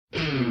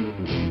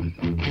Welcome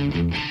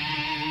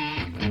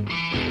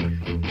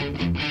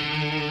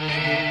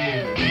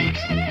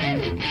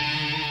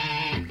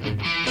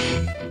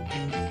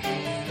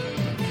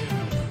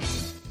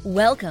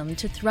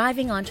to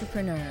Thriving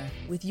Entrepreneur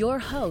with your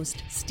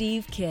host,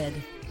 Steve Kidd,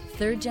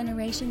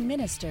 third-generation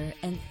minister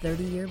and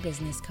 30-year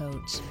business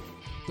coach.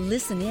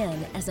 Listen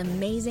in as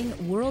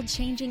amazing,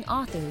 world-changing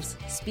authors,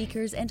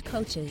 speakers, and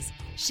coaches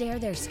share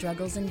their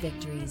struggles and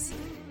victories.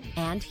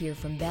 And hear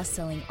from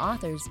best-selling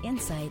authors'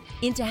 insight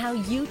into how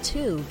you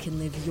too can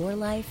live your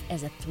life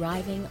as a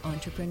thriving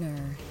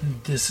entrepreneur.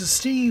 This is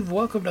Steve.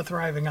 Welcome to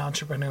Thriving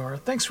Entrepreneur.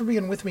 Thanks for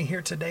being with me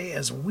here today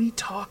as we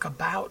talk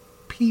about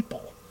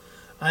people.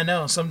 I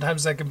know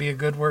sometimes that can be a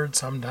good word,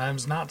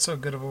 sometimes not so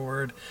good of a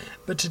word,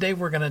 but today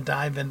we're going to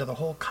dive into the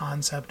whole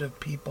concept of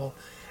people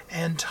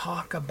and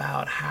talk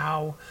about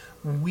how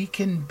we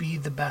can be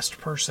the best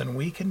person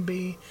we can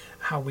be,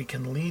 how we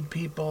can lead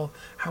people,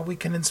 how we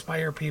can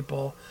inspire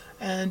people,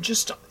 and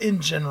just in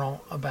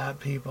general about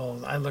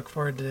people. I look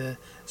forward to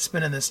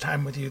spending this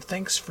time with you.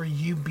 Thanks for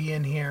you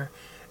being here.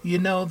 You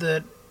know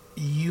that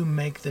you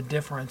make the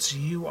difference.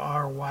 You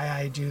are why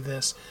I do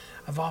this.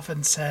 I've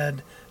often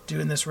said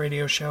doing this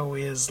radio show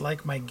is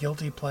like my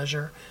guilty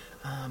pleasure.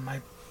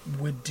 I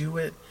would do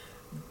it,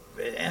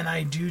 and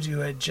I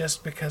do it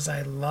just because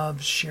I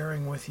love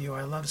sharing with you.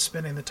 I love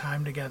spending the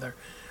time together.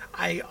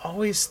 I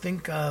always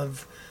think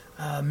of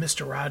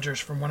Mr. Rogers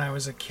from when I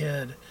was a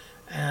kid,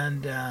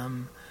 and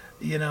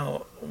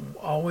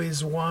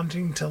always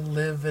wanting to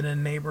live in a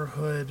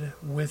neighborhood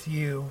with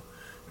you,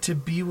 to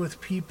be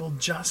with people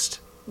just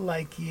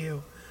like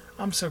you.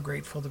 I'm so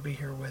grateful to be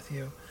here with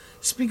you.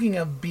 Speaking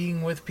of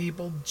being with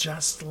people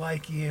just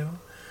like you,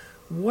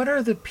 what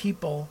are the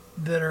people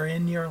that are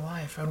in your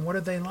life and what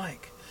are they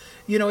like?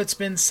 You know, it's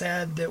been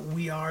said that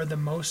we are the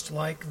most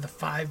like the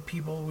 5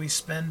 people we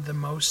spend the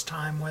most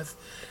time with,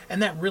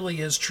 and that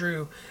really is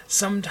true.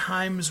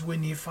 Sometimes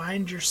when you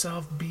find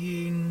yourself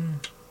being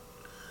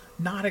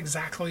not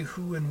exactly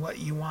who and what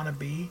you want to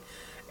be,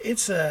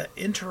 it's a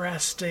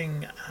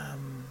interesting,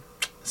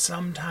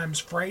 sometimes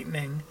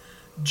frightening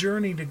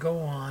journey to go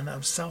on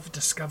of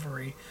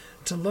self-discovery,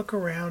 to look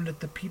around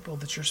at the people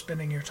that you're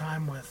spending your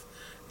time with,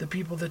 the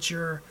people that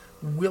you're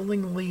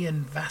willingly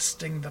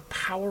investing the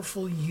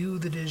powerful you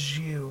that is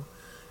you,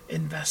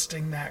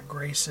 investing that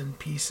grace and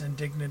peace and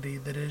dignity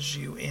that is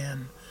you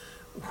in.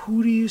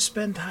 Who do you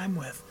spend time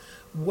with?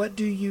 What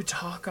do you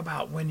talk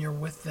about when you're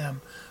with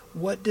them?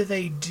 What do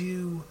they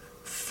do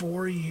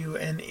for you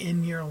and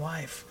in your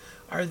life?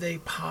 Are they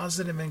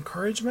positive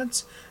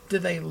encouragements? Do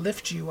they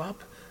lift you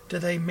up? Do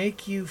they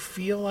make you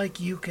feel like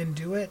you can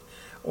do it,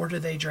 or do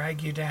they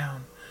drag you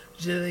down?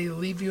 Do they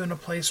leave you in a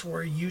place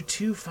where you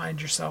too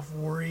find yourself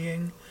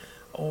worrying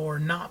or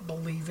not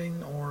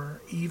believing or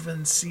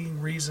even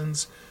seeing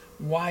reasons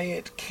why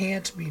it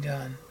can't be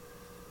done?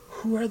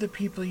 Who are the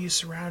people you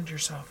surround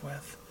yourself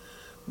with?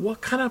 What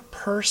kind of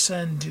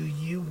person do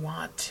you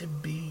want to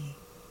be?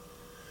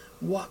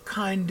 What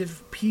kind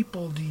of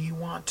people do you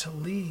want to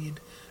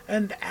lead?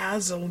 And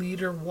as a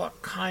leader,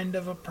 what kind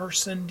of a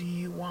person do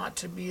you want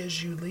to be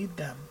as you lead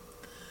them?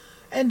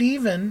 And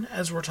even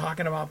as we're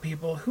talking about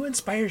people, who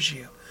inspires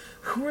you?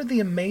 Who are the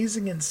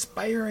amazing,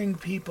 inspiring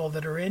people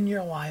that are in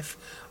your life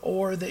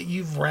or that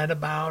you've read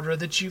about or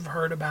that you've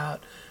heard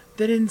about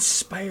that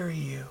inspire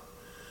you?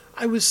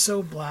 I was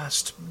so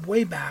blessed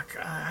way back.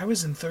 I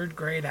was in 3rd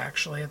grade,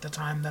 actually, at the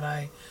time that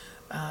I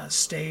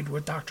stayed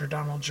with Dr.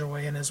 Donald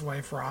Joy and his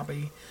wife,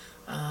 Robbie.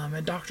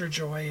 And Dr.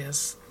 Joy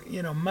is,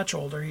 much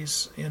older. He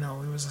was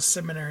a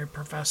seminary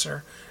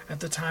professor at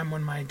the time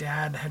when my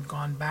dad had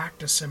gone back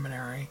to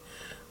seminary.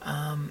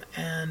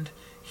 And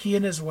he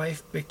and his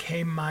wife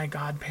became my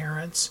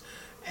godparents,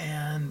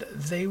 and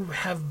they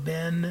have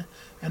been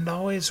and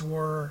always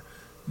were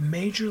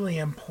majorly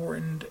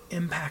important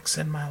impacts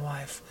in my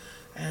life.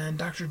 And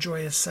Dr.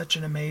 Joy is such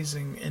an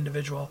amazing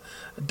individual.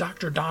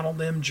 Dr.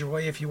 Donald M.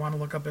 Joy, if you want to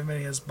look up any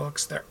of his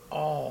books, they're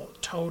all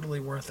totally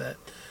worth it.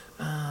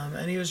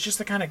 And he was just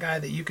the kind of guy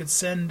that you could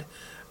send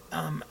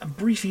a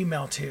brief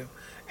email to,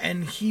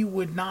 and he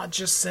would not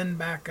just send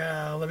back,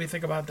 let me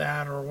think about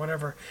that or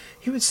whatever.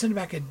 He would send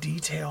back a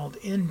detailed,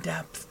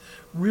 in-depth,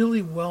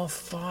 really well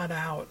thought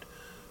out,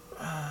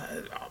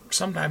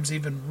 sometimes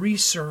even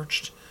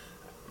researched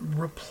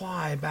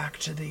reply back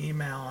to the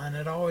email, and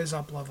it always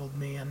up-leveled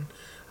me. And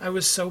I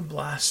was so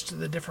blessed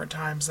the different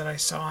times that I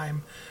saw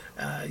him,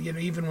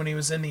 even when he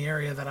was in the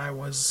area that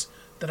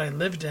I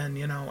lived in,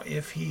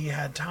 if he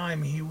had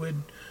time, he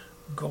would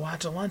go out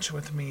to lunch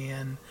with me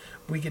and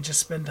we could just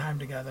spend time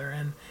together.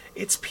 And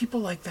it's people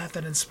like that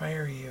that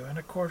inspire you. And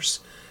of course,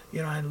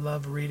 I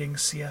love reading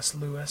C.S.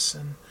 Lewis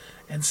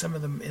and some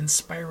of the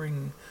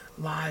inspiring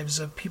lives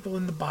of people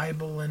in the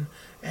Bible and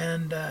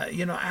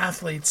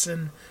athletes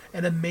and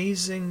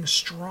amazing,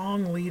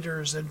 strong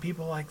leaders and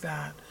people like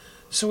that.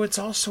 So it's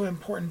also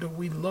important that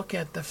we look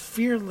at the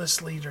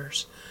fearless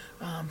leaders.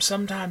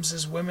 Sometimes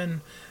as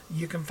women,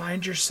 you can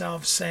find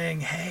yourself saying,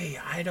 hey,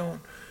 I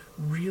don't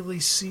really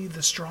see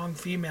the strong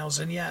females.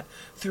 And yet,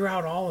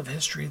 throughout all of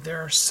history,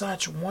 there are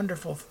such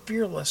wonderful,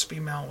 fearless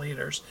female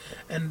leaders.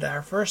 And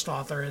our first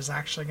author is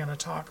actually going to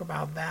talk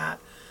about that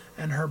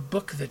and her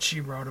book that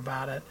she wrote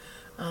about it.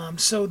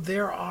 So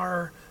there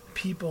are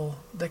people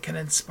that can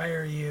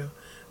inspire you,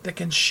 that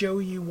can show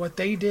you what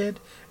they did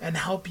and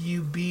help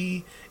you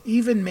be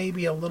even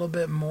maybe a little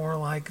bit more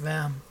like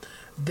them.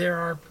 There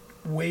are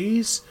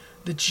ways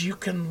that you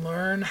can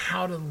learn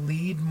how to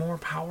lead more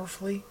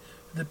powerfully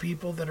the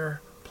people that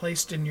are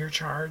placed in your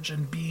charge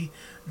and be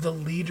the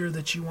leader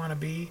that you want to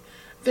be.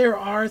 There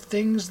are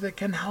things that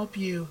can help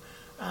you,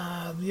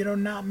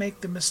 not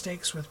make the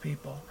mistakes with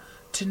people,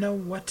 to know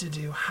what to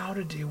do, how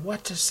to do,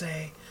 what to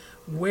say,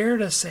 where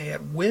to say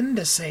it, when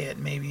to say it,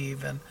 maybe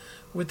even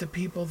with the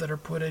people that are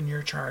put in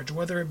your charge,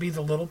 whether it be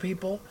the little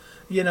people,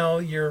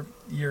 your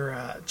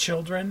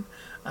children,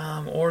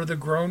 or the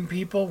grown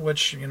people,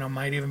 which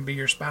might even be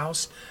your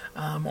spouse,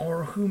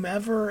 or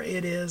whomever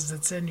it is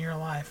that's in your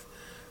life.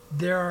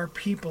 There are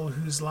people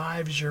whose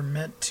lives you're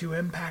meant to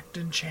impact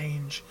and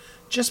change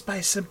just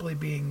by simply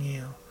being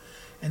you.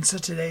 And so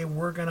today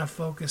we're going to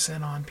focus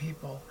in on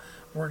people.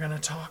 We're going to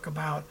talk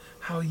about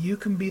how you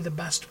can be the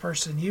best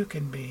person you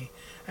can be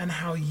and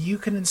how you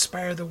can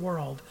inspire the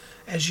world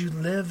as you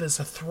live as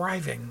a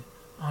thriving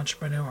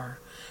entrepreneur.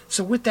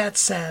 So with that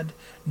said,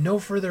 no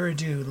further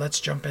ado, let's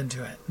jump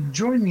into it.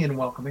 Join me in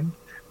welcoming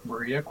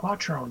Maria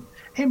Quattrone.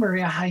 Hey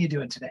Maria, how you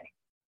doing today?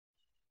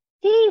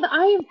 Steve,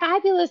 I am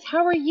fabulous.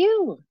 How are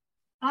you?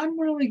 I'm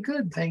really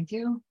good, thank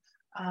you.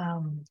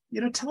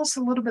 Tell us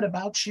a little bit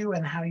about you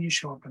and how you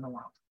show up in the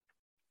world.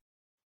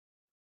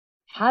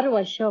 How do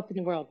I show up in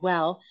the world?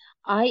 Well,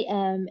 I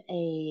am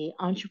a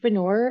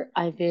entrepreneur.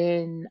 I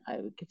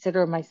would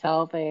consider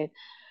myself I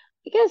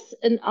guess,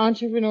 an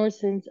entrepreneur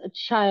since a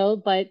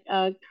child, but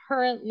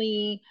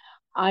currently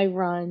I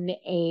run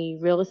a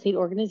real estate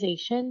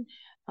organization.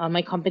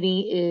 My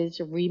company is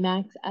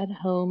Remax at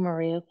Home,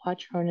 Maria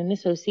Quattrone and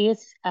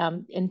Associates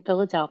in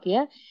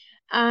Philadelphia.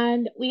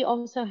 And we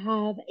also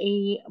have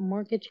a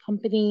mortgage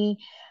company,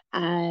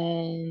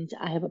 and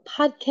I have a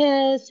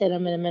podcast, and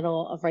I'm in the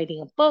middle of writing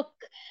a book.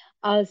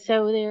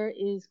 So there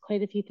is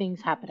quite a few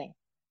things happening.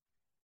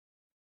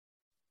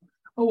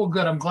 Oh, well,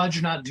 good. I'm glad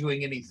you're not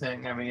doing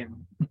anything. I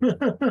mean,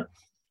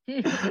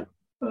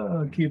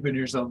 keeping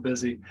yourself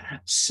busy.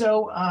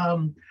 So,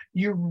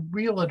 you're a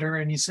realtor,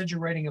 and you said you're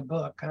writing a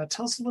book.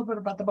 Tell us a little bit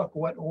about the book.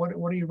 What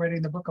are you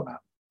writing the book about?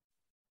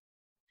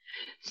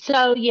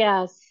 So,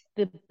 yes,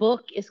 the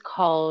book is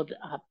called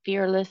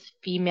Fearless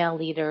Female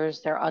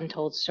Leaders, Their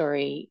Untold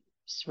Stories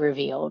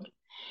Revealed.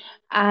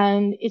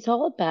 And it's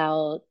all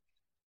about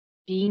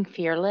being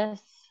fearless,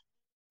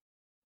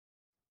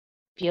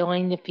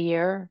 feeling the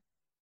fear,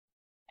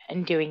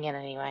 and doing it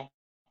anyway.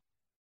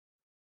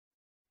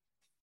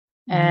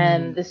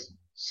 And this,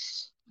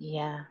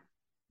 yeah.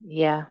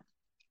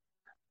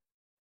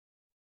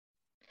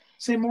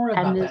 Say more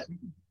about that.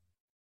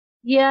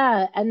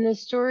 Yeah, and the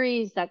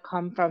stories that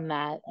come from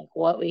that, like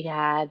what we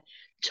had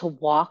to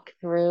walk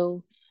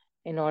through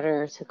in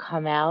order to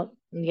come out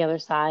on the other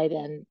side.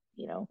 And,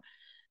 no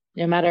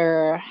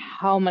matter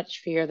how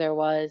much fear there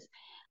was,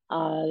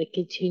 the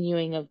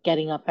continuing of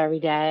getting up every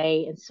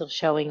day and still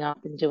showing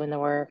up and doing the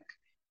work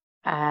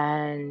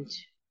and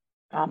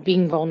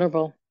being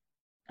vulnerable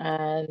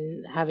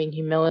and having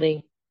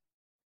humility.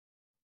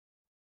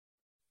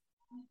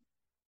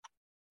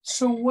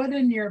 So what,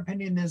 in your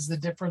opinion, is the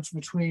difference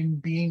between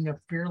being a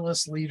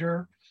fearless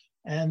leader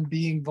and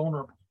being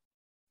vulnerable?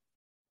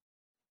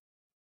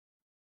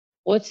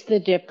 What's the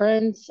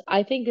difference?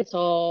 I think it's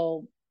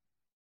all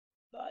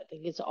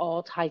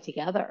tied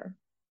together.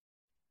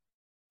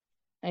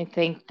 I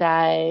think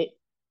that,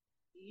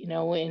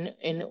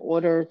 in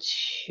order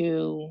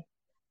to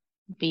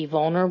be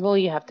vulnerable,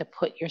 you have to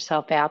put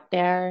yourself out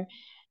there.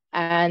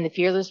 And the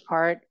fearless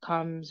part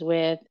comes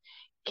with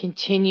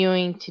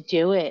continuing to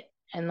do it.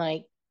 And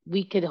like,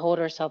 we could hold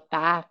ourselves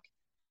back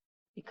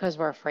because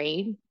we're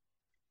afraid,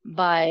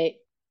 but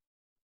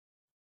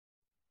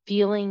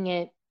feeling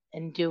it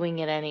and doing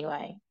it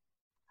anyway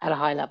at a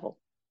high level.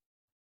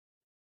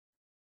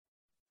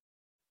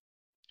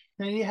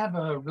 Now you have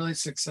a really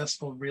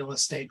successful real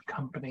estate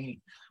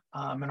company,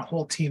 and a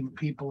whole team of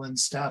people and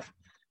stuff.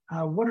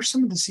 What are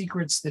some of the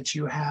secrets that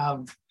you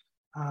have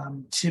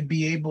to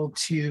be able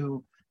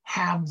to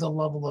have the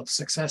level of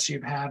success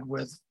you've had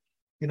with,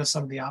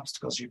 some of the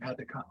obstacles you've had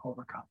to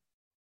overcome?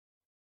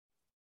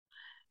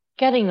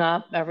 Getting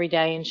up every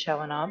day and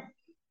showing up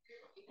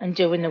and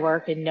doing the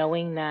work and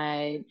knowing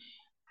that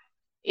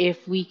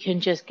if we can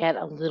just get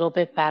a little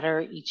bit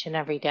better each and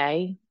every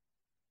day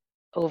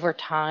over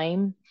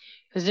time,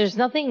 because there's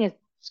nothing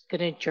that's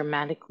going to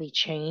dramatically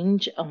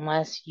change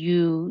unless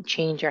you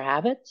change your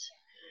habits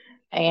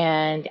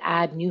and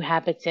add new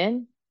habits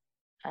in,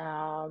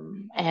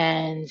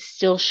 and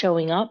still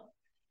showing up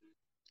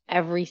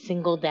every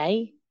single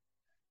day.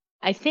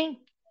 I think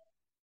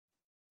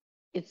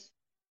it's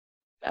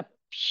a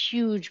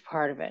huge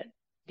part of it,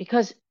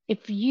 because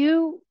if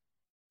you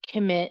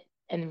commit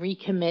and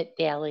recommit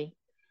daily,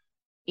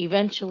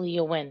 eventually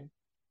you'll win.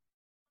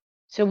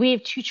 So we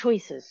have two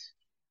choices.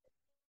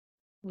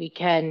 We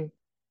can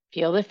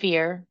feel the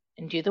fear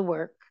and do the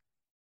work,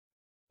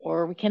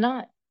 or we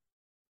cannot.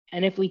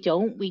 And if we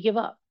don't, we give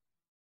up.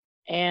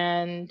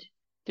 And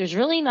there's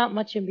really not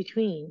much in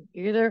between.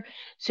 You're either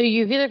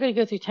going to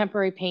go through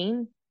temporary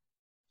pain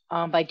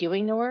by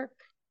doing the work,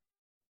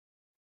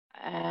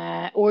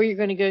 or you're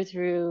going to go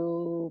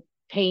through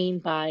pain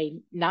by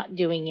not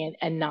doing it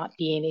and not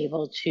being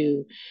able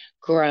to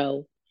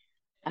grow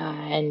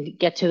and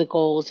get to the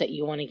goals that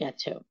you want to get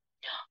to.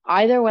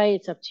 Either way,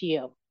 it's up to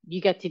you.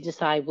 You get to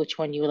decide which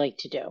one you would like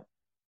to do.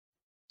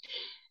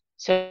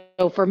 So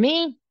for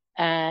me,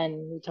 and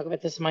we talk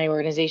about this in my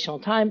organizational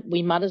time,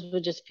 we might as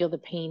well just feel the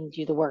pain,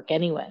 do the work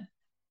anyway,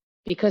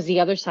 because the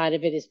other side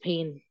of it is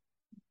pain.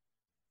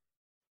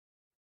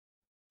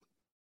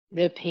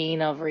 The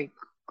pain of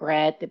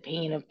regret, the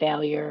pain of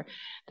failure,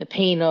 the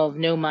pain of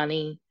no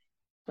money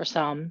for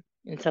some,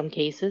 in some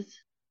cases.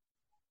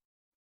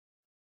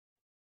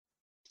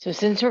 So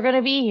since we're going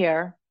to be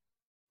here,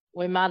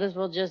 we might as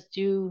well just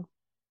do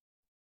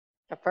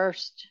the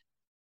first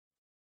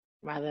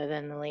rather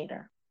than the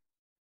later.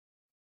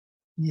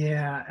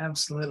 Yeah,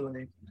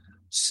 absolutely.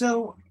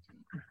 So,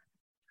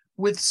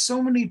 with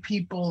so many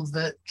people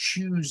that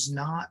choose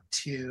not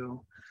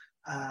to,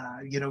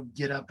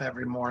 get up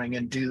every morning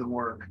and do the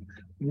work,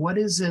 what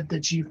is it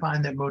that you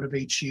find that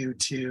motivates you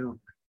to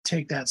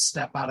take that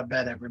step out of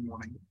bed every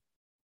morning?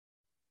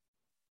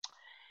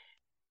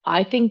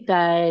 I think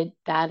that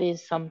that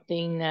is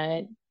something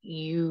that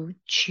you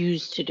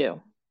choose to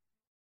do.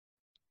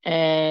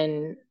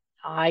 And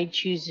I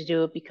choose to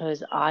do it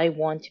because I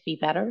want to be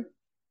better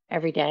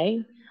every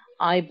day.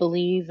 I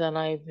believe that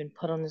I've been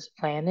put on this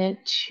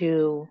planet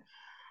to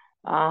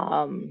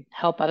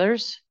help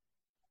others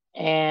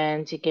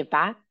and to give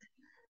back.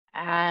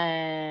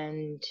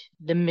 And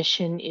the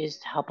mission is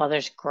to help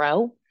others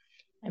grow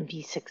and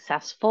be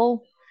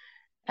successful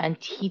and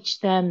teach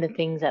them the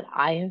things that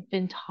I have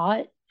been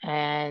taught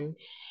and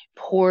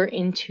pour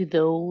into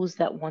those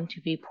that want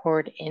to be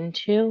poured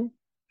into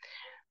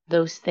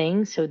those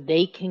things so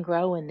they can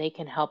grow and they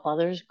can help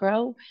others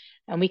grow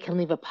and we can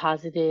leave a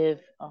positive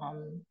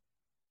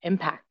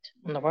impact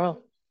on the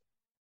world,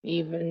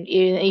 even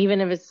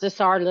if it's just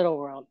our little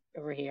world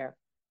over here.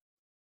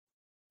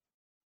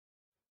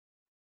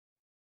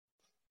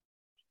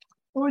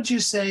 What would you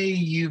say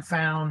you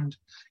found,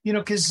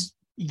 because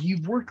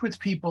you've worked with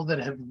people that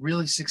have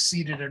really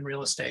succeeded in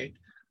real estate,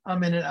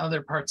 and in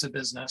other parts of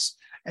business,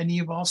 and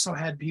you've also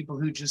had people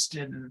who just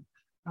didn't.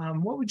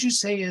 What would you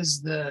say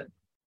is the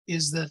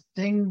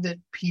thing that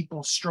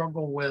people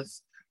struggle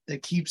with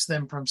that keeps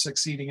them from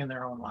succeeding in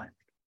their own life?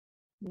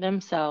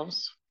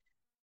 Themselves.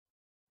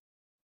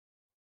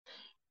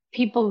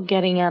 People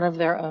getting out of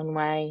their own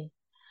way,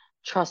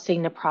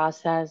 trusting the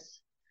process,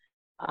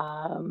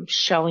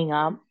 showing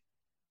up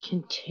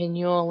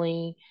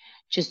continually,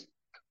 just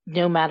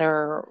no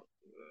matter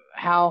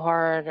how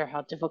hard or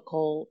how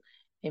difficult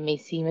it may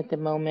seem at the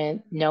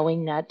moment,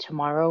 knowing that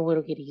tomorrow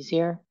it'll get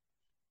easier.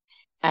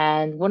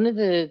 And one of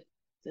the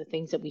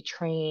things that we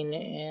train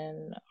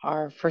in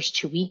our first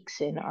 2 weeks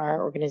in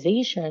our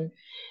organization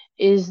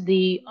is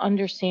the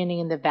understanding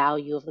and the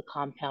value of the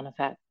compound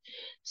effect.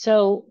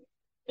 So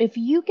if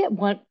you get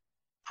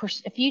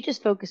if you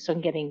just focus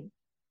on getting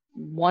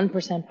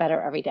 1%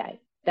 better every day,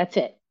 that's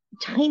it.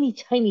 Tiny,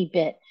 tiny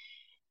bit.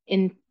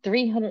 In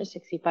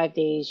 365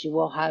 days, you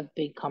will have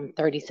become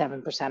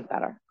 37%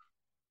 better.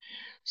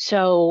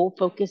 So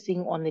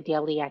focusing on the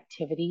daily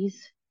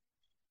activities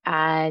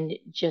and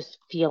just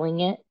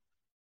the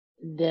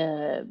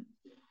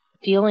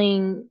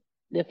feeling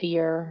the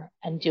fear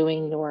and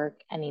doing the work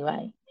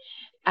anyway.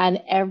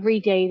 And every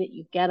day that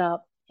you get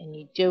up and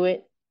you do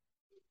it,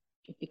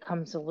 it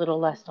becomes a little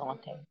less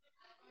daunting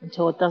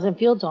until it doesn't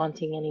feel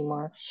daunting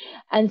anymore.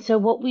 And so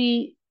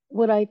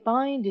what I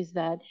find is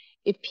that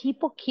if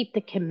people keep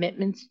the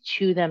commitments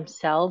to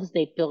themselves,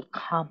 they build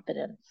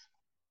confidence.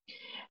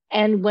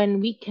 And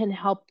when we can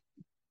help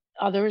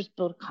others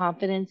build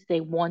confidence,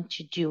 they want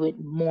to do it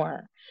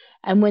more.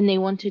 And when they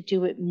want to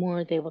do it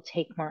more, they will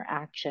take more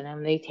action.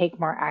 And they take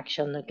more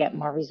action, they'll get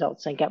more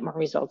results and get more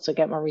results, they'll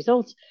get more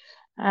results.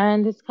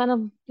 And it's kind of,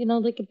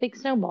 like a big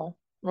snowball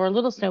or a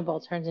little snowball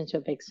turns into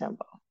a big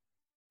snowball.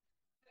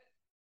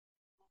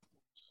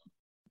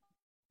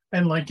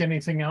 And like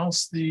anything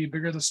else, the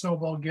bigger the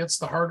snowball gets,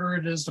 the harder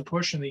it is to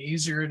push and the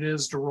easier it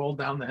is to roll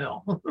down the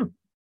hill.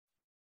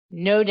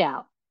 No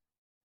doubt.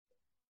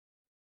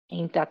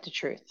 Ain't that the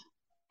truth?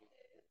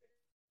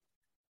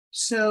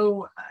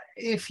 So,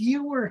 if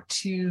you were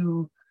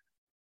to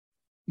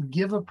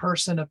give a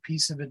person a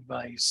piece of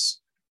advice,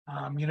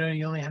 you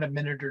only had a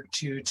minute or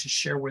two to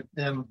share with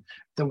them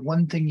the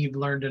one thing you've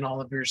learned in all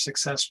of your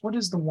success. What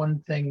is the one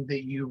thing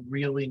that you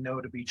really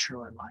know to be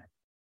true in life?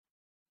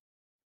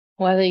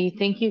 Whether you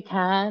think you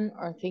can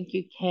or think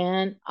you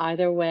can,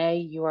 either way,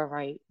 you are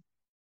right.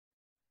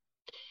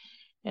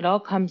 It all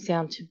comes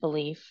down to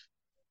belief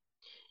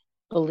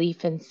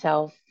in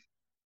self,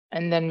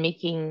 and then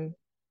making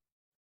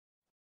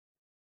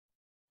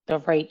the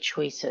right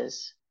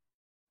choices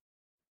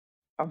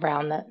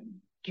around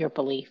your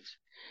belief.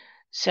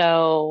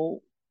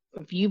 So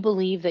if you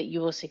believe that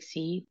you will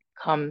succeed,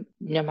 come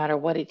no matter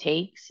what it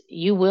takes,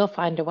 you will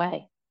find a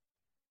way.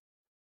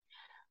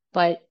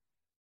 But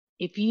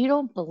if you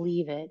don't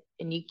believe it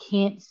and you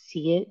can't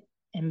see it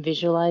and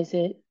visualize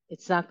it,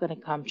 it's not going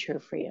to come true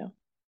for you.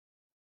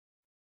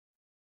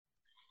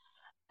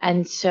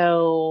 And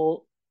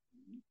so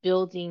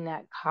building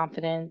that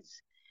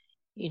confidence,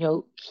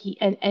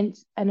 and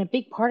a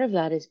big part of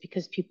that is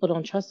because people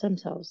don't trust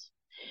themselves.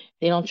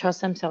 They don't trust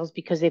themselves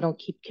because they don't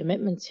keep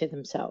commitments to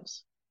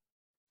themselves.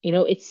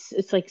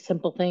 It's like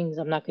simple things.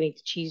 I'm not going to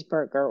eat the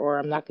cheeseburger, or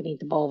I'm not going to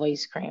eat the bowl of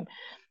ice cream,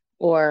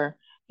 or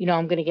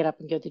I'm going to get up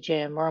and go to the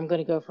gym, or I'm going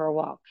to go for a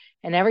walk.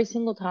 And every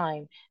single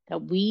time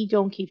that we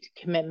don't keep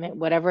the commitment,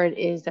 whatever it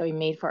is that we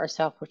made for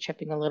ourselves, we're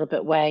chipping a little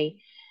bit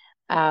away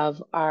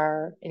of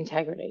our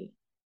integrity.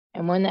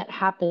 And when that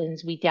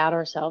happens, we doubt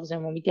ourselves.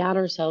 And when we doubt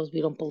ourselves,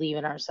 we don't believe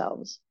in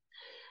ourselves.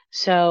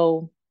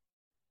 So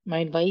my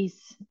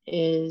advice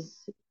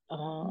is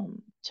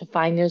to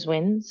find those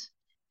wins,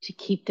 to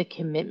keep the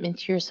commitment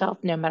to yourself,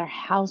 no matter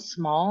how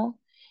small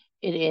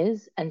it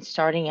is. And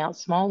starting out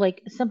small,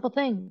 like a simple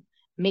thing,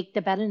 make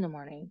the bed in the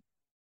morning.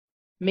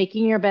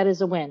 Making your bed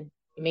is a win.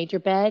 You made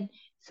your bed,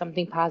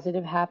 something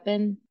positive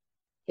happened,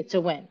 it's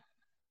a win.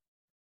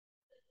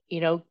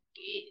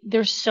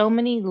 There's so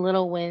many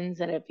little wins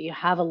that if you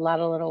have a lot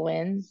of little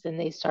wins, then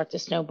they start to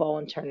snowball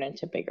and turn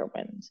into bigger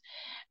wins.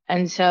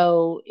 And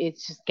so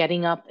it's just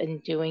getting up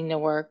and doing the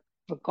work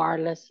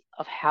regardless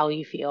of how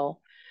you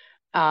feel.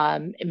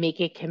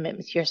 Make a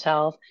commitment to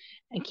yourself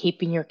and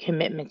keeping your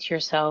commitment to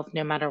yourself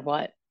no matter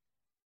what.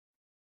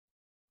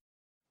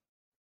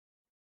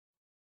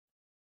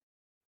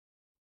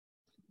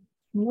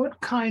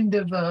 What kind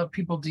of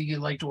people do you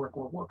like to work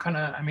with? What kind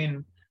of,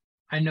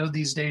 I know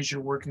these days you're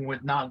working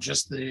with not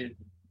just the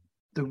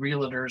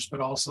realtors,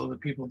 but also the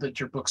people that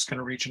your book's going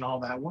to reach and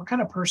all that. What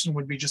kind of person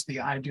would be just the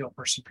ideal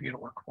person for you to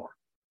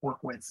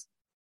work with?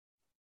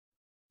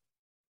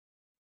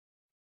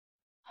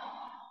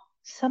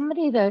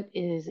 Somebody that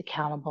is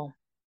accountable.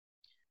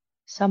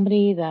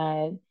 Somebody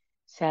that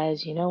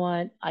says, you know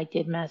what, I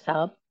did mess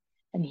up,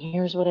 and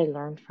here's what I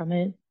learned from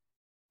it,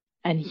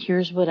 and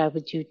here's what I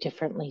would do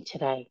differently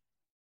today.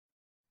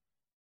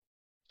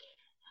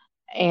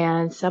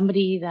 And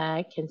somebody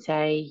that can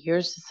say,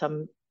 here's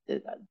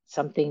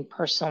something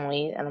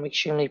personally, and I'm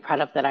extremely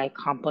proud of that I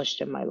accomplished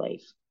in my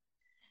life.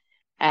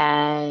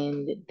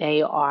 And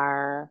they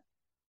are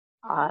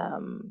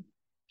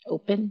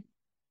open.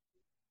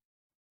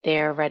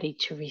 They're ready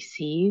to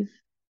receive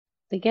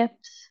the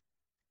gifts.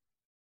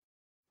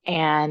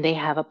 And they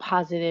have a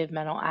positive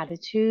mental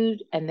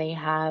attitude, and they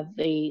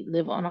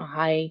live on a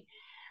high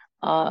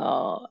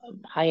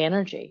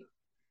energy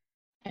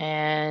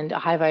and a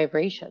high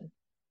vibration.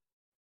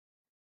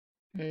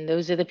 And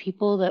those are the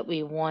people that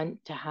we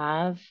want to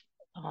have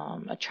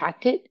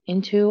attracted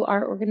into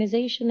our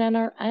organization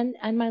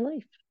and my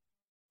life.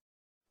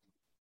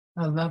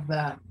 I love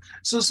that.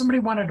 So if somebody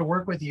wanted to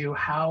work with you,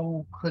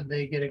 how could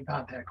they get in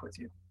contact with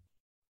you?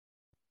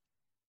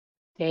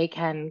 They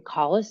can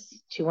call us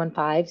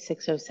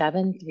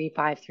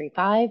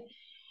 215-607-3535.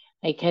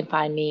 They can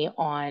find me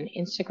on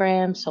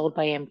Instagram, Sold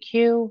by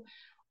MQ.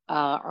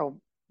 Our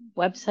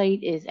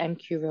website is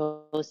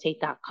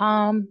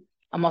mqrealestate.com.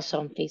 I'm also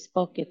on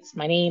Facebook. It's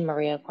my name,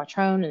 Maria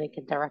Quattrone, and they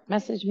can direct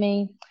message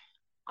me.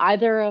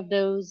 Either of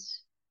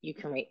those, you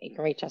can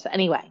reach us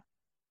anyway.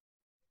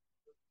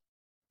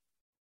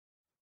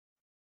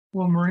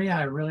 Well, Maria,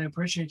 I really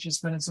appreciate you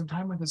spending some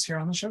time with us here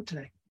on the show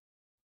today.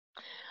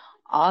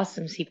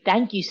 Awesome, Steve.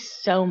 Thank you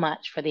so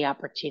much for the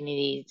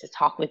opportunity to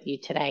talk with you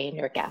today and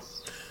your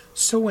guests.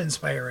 So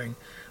inspiring.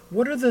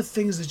 What are the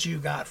things that you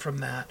got from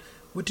that?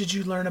 What did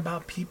you learn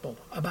about people,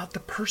 about the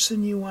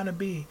person you want to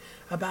be,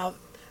 about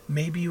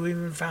maybe you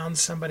even found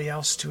somebody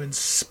else to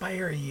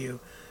inspire you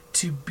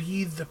to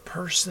be the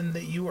person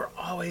that you were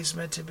always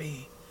meant to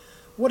be?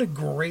 What a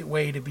great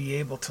way to be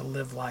able to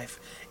live life.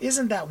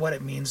 Isn't that what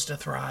it means to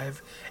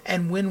thrive?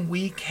 And when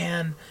we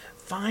can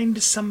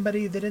find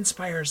somebody that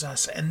inspires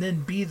us and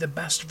then be the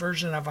best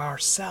version of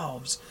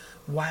ourselves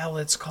while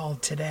it's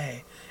called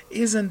today,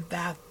 isn't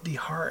that the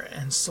heart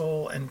and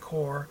soul and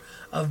core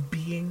of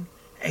being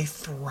a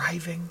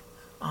thriving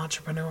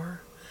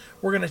entrepreneur?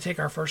 We're going to take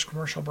our first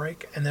commercial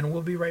break, and then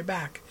we'll be right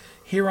back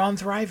here on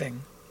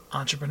Thriving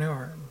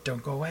Entrepreneur.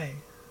 Don't go away.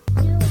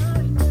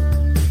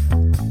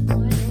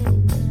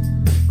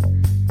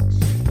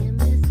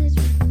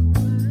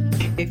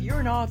 If you're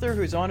an author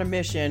who's on a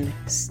mission,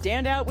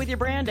 stand out with your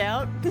brand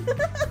out.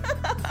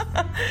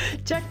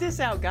 Check this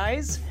out,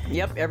 guys.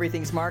 Yep,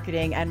 everything's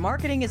marketing, and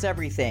marketing is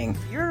everything.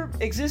 Your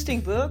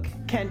existing book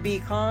can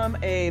become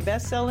a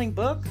best-selling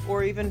book,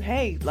 or even,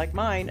 hey, like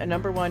mine, a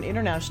 #1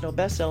 international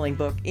best-selling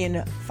book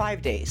in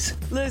 5 days.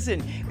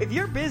 Listen, if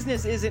your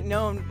business isn't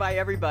known by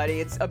everybody,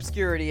 it's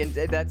obscurity, and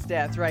that's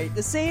death, right?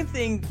 The same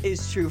thing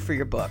is true for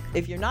your book.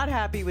 If you're not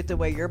happy with the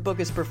way your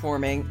book is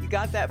performing, you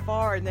got that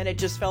far and then it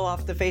just fell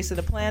off the face of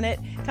the planet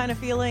kind of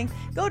feeling,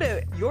 go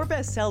to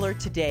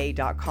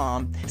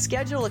yourbestsellertoday.com,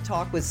 schedule a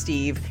talk with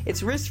Steve.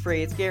 It's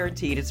risk-free, it's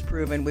guaranteed, it's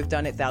proven. We've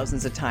done it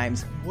thousands of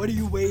times. What are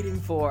you waiting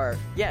for?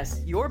 Yes,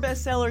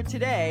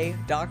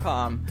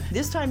 yourbestsellertoday.com.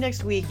 This time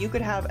next week, you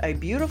could have a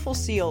beautiful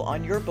seal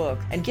on your book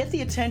and get the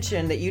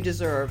attention that you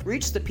deserve.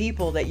 Reach the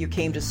people that you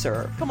came to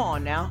serve. Come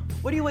on now.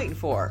 What are you waiting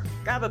for?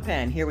 Grab a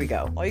pen. Here we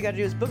go. All you got to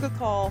do is book a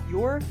call.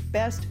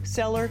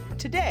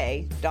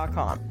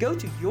 Yourbestsellertoday.com. Go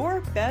to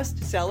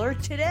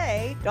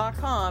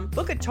yourbestsellertoday.com.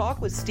 Book a talk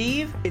with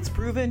Steve. It's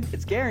proven.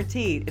 It's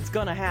guaranteed. It's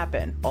going to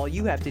happen. All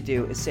you have to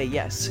do is say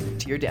yes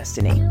to your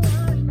destiny.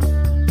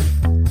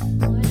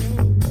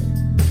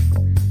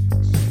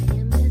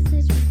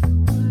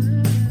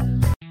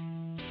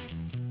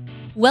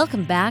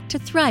 Welcome back to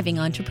Thriving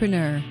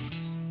Entrepreneur.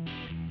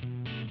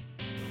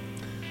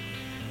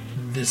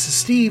 This is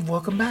Steve.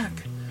 Welcome back.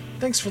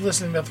 Thanks for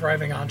listening to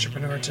Thriving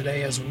Entrepreneur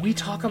today as we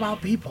talk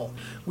about people.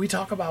 We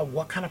talk about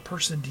what kind of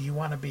person do you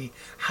want to be?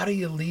 How do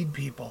you lead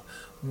people?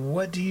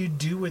 What do you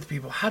do with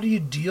people? How do you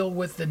deal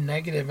with the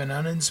negative and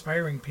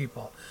uninspiring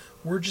people?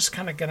 We're just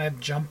kind of going to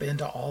jump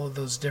into all of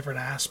those different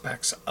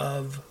aspects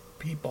of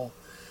people.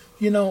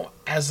 You know,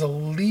 as a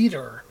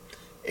leader,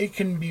 it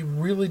can be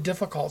really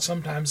difficult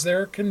sometimes.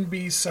 There can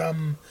be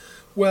some,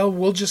 well,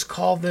 we'll just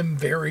call them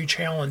very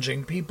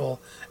challenging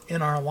people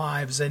in our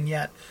lives. And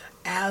yet,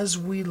 as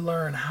we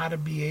learn how to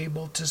be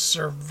able to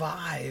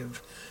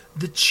survive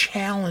the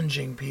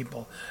challenging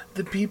people,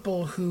 the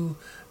people who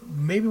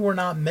maybe we're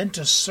not meant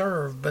to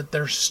serve, but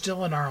they're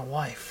still in our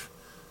life,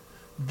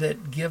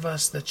 that give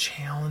us the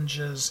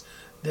challenges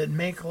that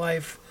make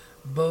life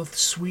both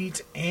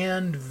sweet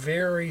and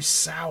very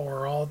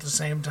sour all at the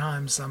same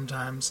time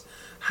sometimes.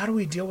 How do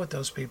we deal with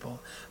those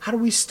people? How do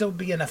we still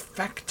be an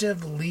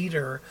effective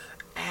leader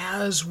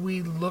as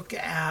we look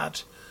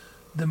at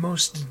the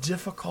most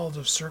difficult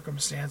of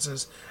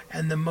circumstances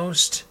and the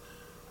most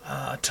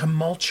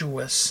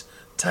tumultuous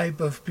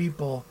type of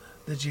people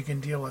that you can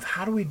deal with?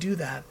 How do we do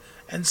that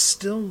and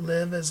still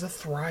live as a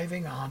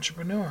thriving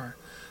entrepreneur?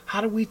 How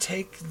do we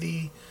take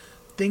the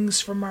things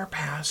from our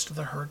past,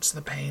 the hurts,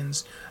 the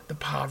pains, the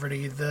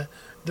poverty, the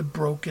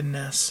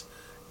brokenness,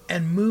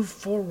 and move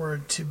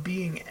forward to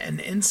being an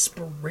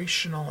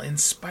inspirational,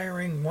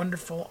 inspiring,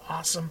 wonderful,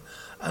 awesome,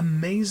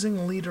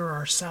 amazing leader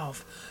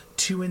ourselves,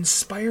 to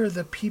inspire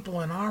the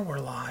people in our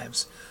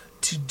lives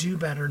to do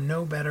better,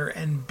 know better,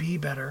 and be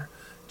better,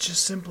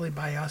 just simply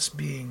by us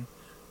being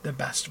the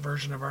best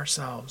version of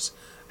ourselves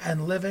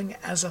and living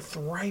as a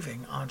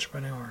thriving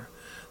entrepreneur.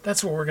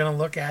 That's what we're going to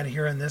look at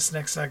here in this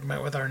next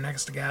segment with our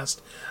next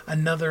guest,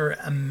 another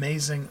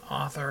amazing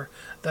author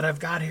that I've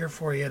got here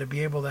for you to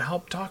be able to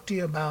help talk to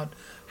you about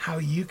how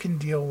you can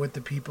deal with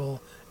the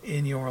people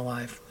in your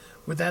life.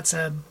 With that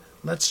said,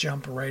 let's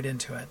jump right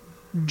into it.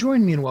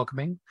 Join me in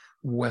welcoming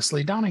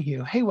Wesley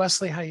Donahue. Hey,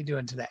 Wesley, how you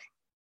doing today?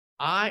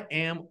 I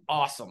am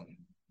awesome.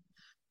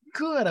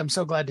 Good. I'm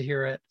so glad to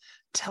hear it.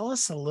 Tell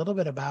us a little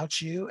bit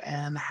about you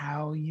and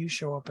how you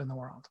show up in the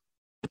world.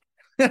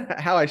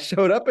 How I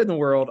showed up in the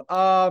world.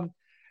 I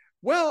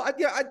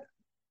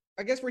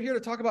guess we're here to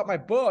talk about my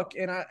book,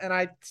 and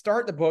I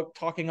start the book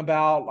talking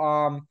about,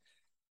 I'm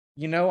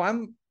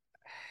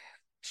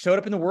showed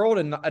up in the world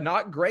in a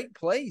not great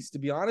place, to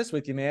be honest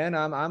with you, man.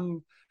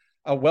 I'm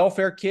a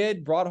welfare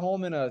kid brought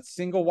home in a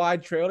single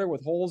wide trailer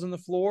with holes in the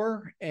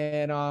floor,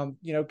 and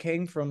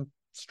came from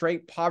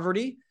straight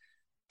poverty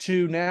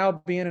to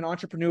now being an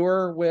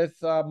entrepreneur with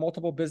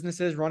multiple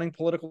businesses, running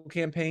political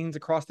campaigns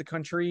across the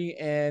country,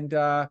 and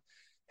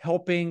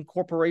helping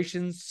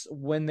corporations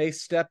when they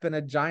step in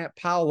a giant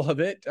pile of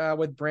it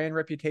with brand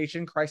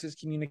reputation, crisis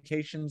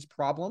communications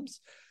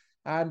problems.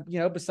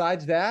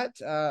 Besides that,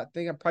 I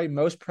think I'm probably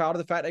most proud of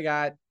the fact I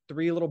got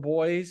 3 little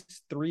boys,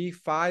 3,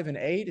 5, and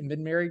 8, and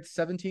been married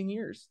 17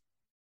 years.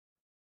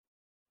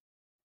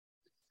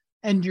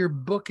 And your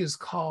book is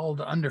called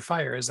Under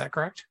Fire, is that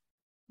correct?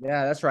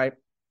 Yeah, that's right.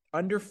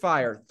 Under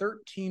Fire,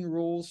 13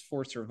 Rules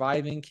for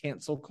Surviving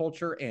Cancel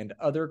Culture and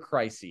Other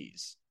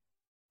Crises.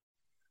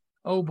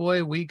 Oh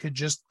boy, we could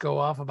just go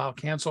off about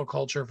cancel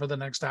culture for the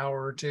next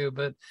hour or two,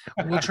 but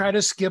we'll try to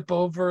skip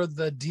over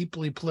the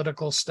deeply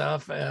political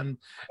stuff and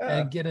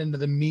get into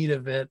the meat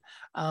of it.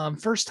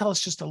 First, tell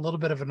us just a little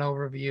bit of an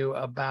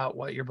overview about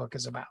what your book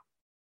is about.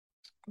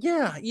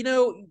 Yeah,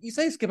 you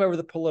say skip over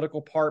the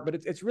political part, but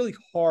it's really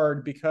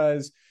hard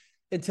because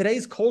in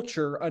today's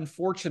culture,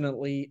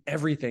 unfortunately,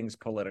 everything's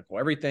political.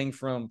 Everything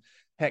from,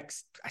 heck,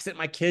 I sent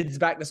my kids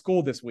back to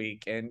school this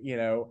week, and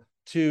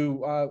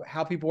to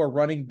how people are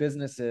running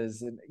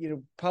businesses, and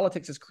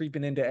politics is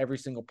creeping into every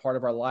single part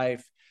of our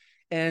life,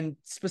 and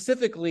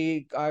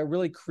specifically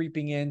really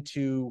creeping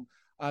into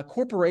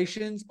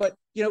corporations. But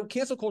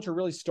cancel culture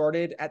really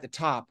started at the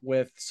top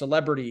with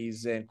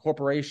celebrities and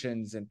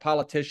corporations and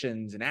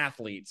politicians and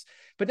athletes,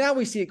 but now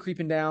we see it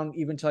creeping down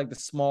even to like the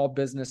small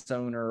business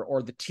owner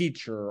or the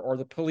teacher or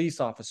the police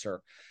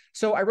officer.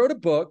 So I wrote a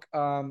book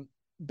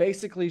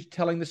basically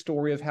telling the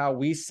story of how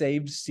we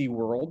saved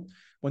SeaWorld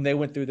when they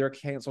went through their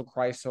cancel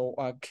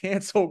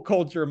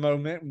culture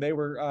moment when they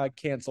were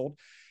canceled,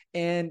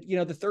 and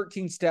the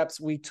 13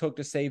 steps we took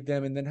to save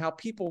them, and then how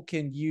people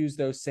can use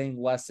those same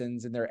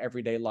lessons in their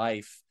everyday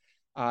life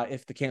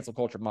if the cancel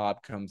culture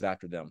mob comes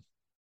after them.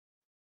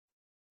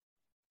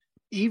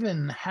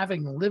 Even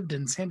having lived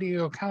in San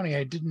Diego County,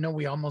 I didn't know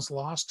we almost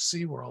lost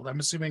SeaWorld. I'm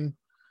assuming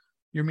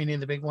you're meaning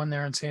the big one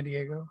there in San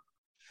Diego?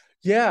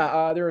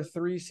 Yeah, there are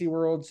 3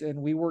 SeaWorlds,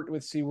 and we worked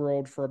with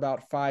SeaWorld for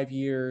about 5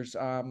 years.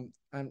 I'm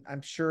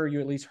sure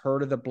you at least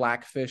heard of the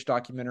Blackfish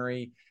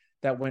documentary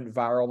that went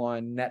viral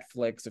on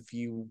Netflix a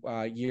few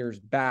years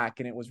back.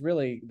 And it was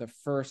really the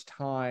first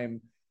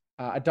time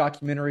a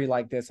documentary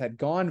like this had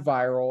gone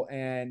viral.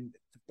 And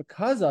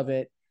because of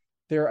it,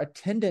 their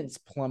attendance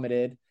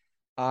plummeted,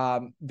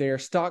 their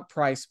stock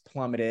price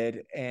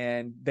plummeted,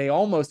 and they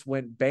almost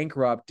went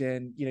bankrupt.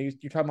 And, you're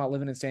talking about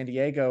living in San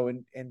Diego,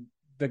 and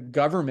the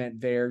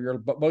government there,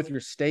 both your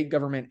state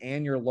government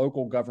and your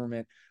local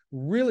government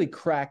really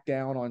cracked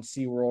down on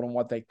SeaWorld and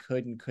what they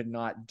could and could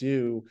not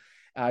do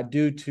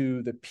due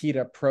to the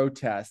PETA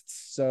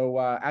protests. So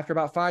after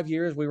about 5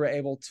 years, we were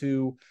able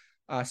to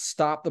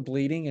stop the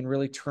bleeding and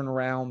really turn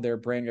around their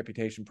brand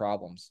reputation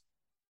problems.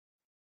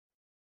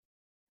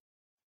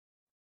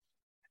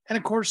 And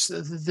of course,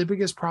 the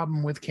biggest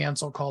problem with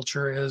cancel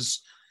culture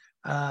is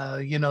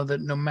that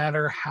no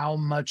matter how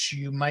much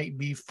you might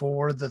be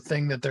for the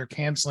thing that they're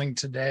canceling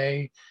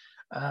today,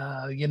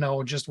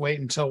 just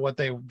wait until what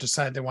they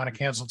decide they want to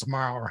cancel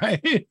tomorrow,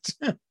 right?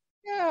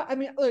 Yeah, I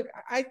mean, look,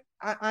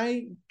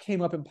 I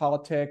came up in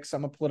politics.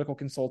 I'm a political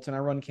consultant. I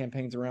run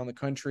campaigns around the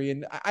country,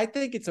 and I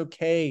think it's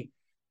okay.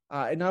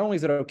 And not only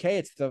is it okay,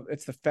 it's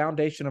the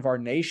foundation of our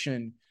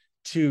nation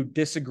to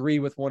disagree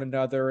with one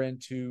another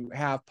and to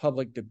have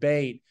public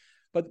debate.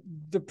 But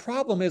the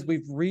problem is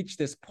we've reached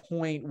this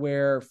point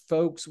where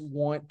folks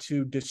want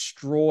to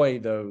destroy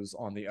those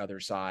on the other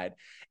side.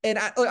 And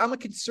I'm a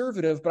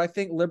conservative, but I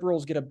think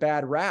liberals get a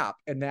bad rap,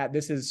 and that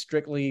this is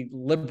strictly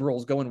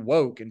liberals going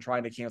woke and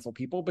trying to cancel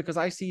people, because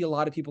I see a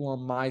lot of people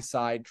on my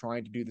side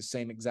trying to do the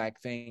same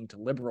exact thing to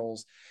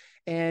liberals.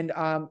 And,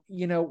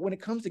 when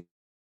it comes to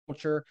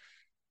culture,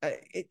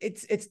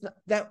 it's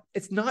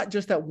not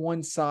just that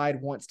one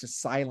side wants to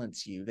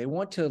silence you. They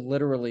want to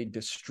literally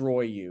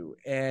destroy you,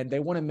 and they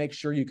want to make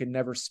sure you can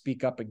never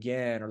speak up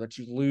again, or that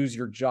you lose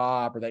your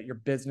job, or that your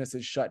business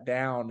is shut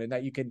down, and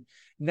that you can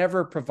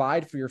never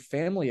provide for your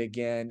family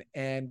again.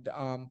 And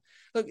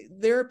look,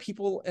 there are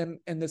people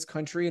in this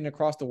country and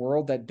across the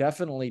world that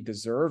definitely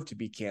deserve to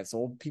be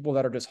canceled. People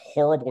that are just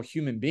horrible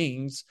human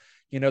beings,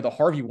 the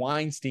Harvey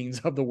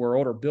Weinsteins of the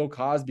world or Bill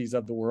Cosby's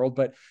of the world.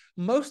 But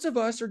most of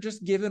us are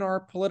just giving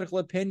our political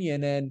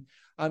opinion. And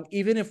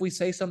even if we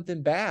say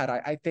something bad,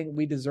 I think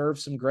we deserve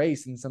some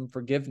grace and some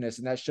forgiveness,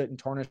 and that shouldn't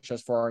tarnish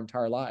us for our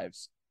entire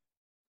lives.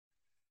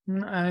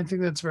 I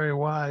think that's very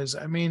wise.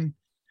 I mean,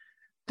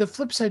 the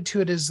flip side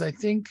to it is, I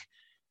think,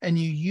 and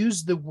you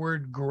use the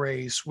word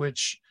grace,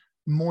 which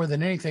more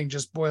than anything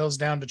just boils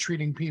down to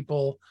treating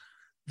people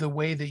the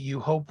way that you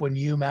hope when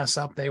you mess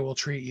up, they will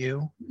treat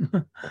you.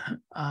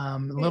 A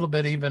little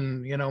bit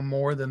even,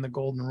 more than the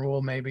golden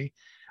rule, maybe.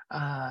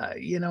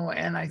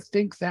 And I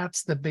think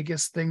that's the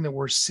biggest thing that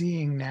we're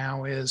seeing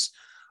now is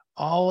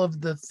all of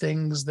the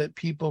things that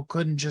people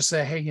couldn't just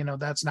say, hey,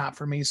 that's not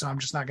for me, so I'm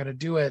just not going to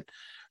do it.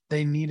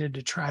 They needed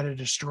to try to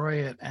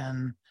destroy it.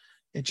 And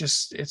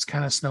it's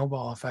kind of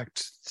snowball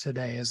effect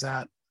today. Is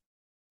that,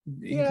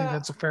 you think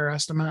that's a fair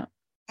estimate?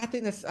 I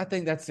think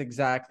that's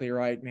exactly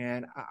right,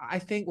 man. I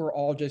think we're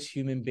all just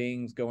human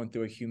beings going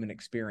through a human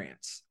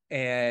experience.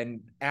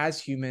 And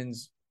as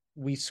humans,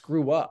 we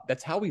screw up.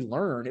 That's how we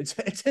learn.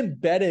 It's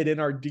embedded in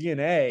our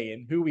DNA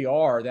and who we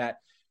are, that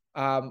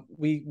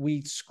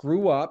we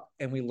screw up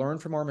and we learn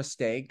from our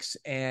mistakes.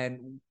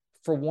 And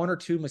for 1 or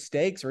 2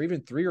 mistakes, or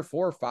even 3 or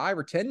 4 or 5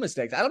 or 10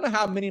 mistakes, I don't know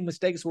how many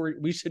mistakes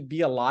we should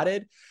be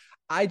allotted.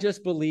 I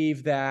just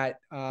believe that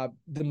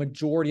the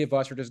majority of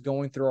us are just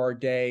going through our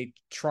day,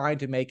 trying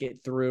to make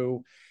it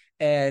through.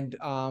 And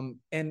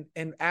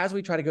as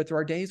we try to go through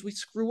our days, we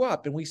screw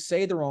up and we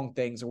say the wrong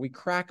things, or we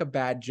crack a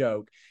bad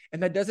joke.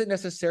 And that doesn't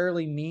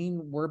necessarily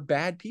mean we're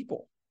bad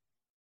people.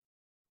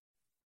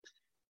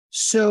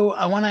 So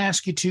I want to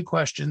ask you 2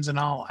 questions, and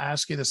I'll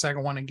ask you the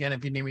second one again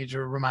if you need me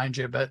to remind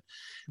you. But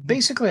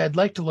basically, I'd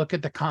like to look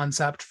at the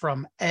concept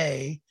from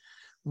A,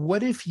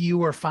 what if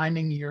you are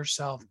finding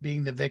yourself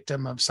being the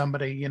victim of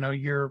somebody,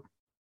 you're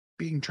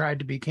being tried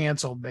to be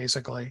canceled,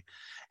 basically.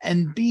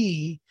 And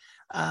B,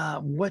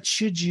 what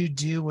should you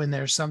do when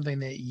there's something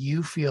that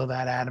you feel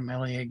that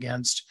adamantly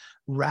against,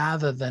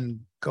 rather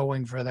than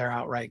going for their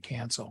outright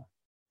cancel?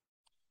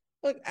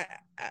 Look,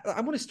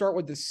 I'm going to start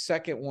with the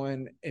second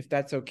one, if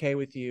that's okay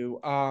with you.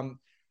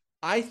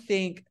 I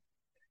think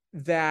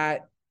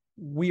that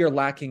we are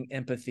lacking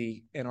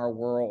empathy in our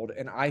world.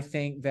 And I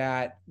think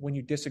that when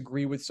you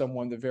disagree with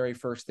someone, the very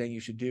first thing you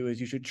should do is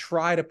you should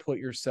try to put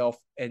yourself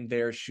in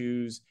their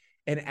shoes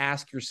and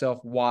ask yourself,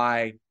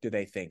 why do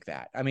they think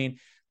that? I mean,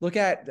 look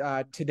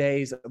at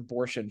today's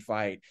abortion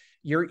fight.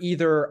 You're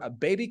either a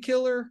baby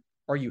killer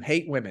or you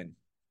hate women.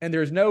 And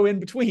there's no in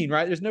between,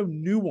 right? There's no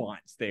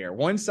nuance there.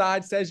 One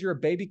side says you're a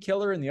baby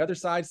killer, and the other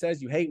side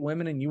says you hate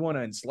women and you want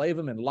to enslave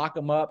them and lock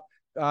them up,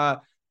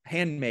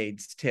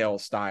 Handmaid's Tale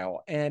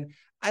style. And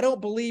I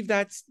don't believe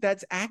that's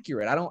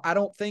accurate. I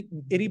don't think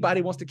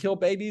anybody wants to kill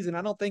babies, and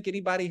I don't think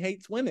anybody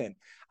hates women.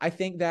 I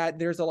think that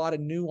there's a lot of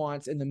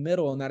nuance in the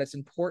middle, and that it's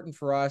important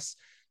for us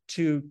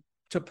to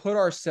put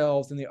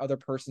ourselves in the other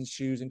person's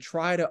shoes and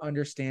try to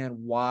understand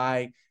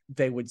why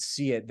they would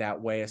see it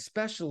that way,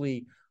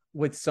 especially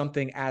with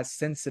something as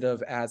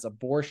sensitive as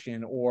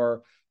abortion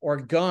or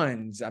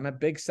guns. I'm a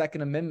big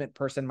Second Amendment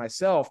person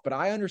myself, but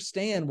I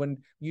understand when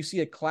you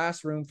see a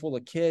classroom full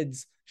of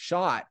kids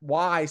shot,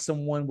 why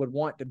someone would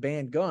want to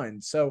ban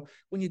guns. So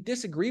when you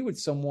disagree with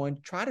someone,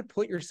 try to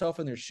put yourself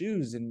in their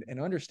shoes and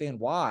understand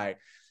why.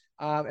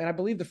 And I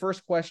believe the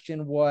first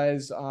question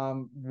was,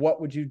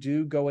 what would you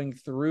do going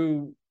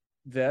through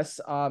this?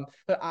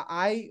 But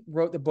I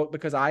wrote the book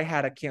because I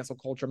had a cancel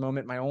culture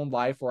moment in my own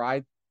life where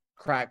I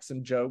cracked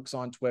some jokes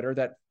on Twitter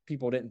that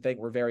people didn't think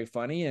were very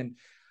funny. And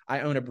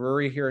I own a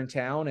brewery here in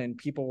town, and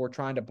people were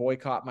trying to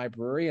boycott my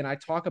brewery. And I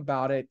talk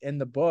about it in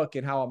the book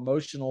and how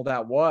emotional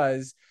that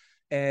was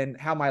and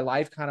how my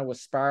life kind of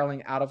was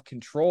spiraling out of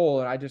control.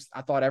 And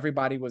I thought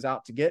everybody was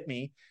out to get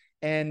me.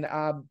 And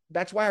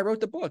that's why I wrote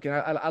the book. And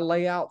I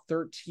lay out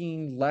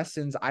 13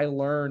 lessons I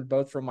learned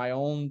both from my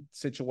own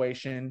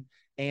situation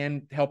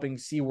and helping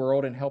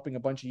SeaWorld and helping a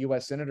bunch of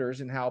U.S. senators,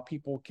 and how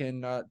people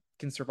can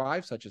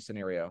survive such a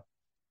scenario.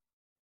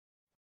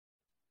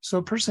 So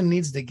a person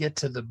needs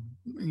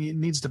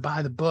to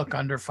buy the book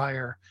Under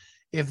Fire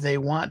if they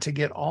want to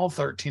get all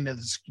 13 of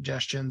the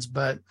suggestions,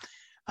 but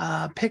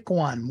pick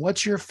one.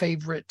 What's your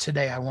favorite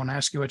today? I won't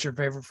ask you what's your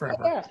favorite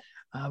forever,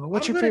 but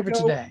what's your favorite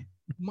today?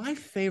 My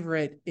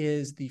favorite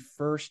is the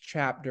first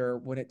chapter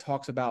when it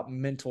talks about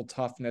mental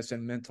toughness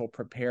and mental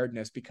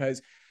preparedness,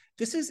 because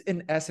this is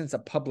in essence a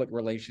public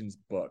relations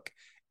book.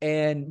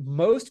 And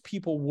most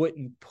people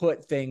wouldn't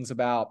put things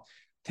about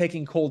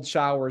taking cold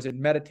showers and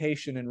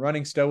meditation and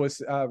reading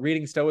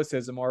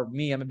stoicism, or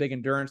me, I'm a big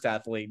endurance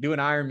athlete, doing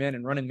Ironman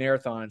and running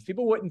marathons.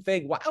 People wouldn't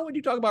think, why would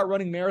you talk about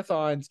running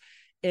marathons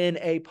in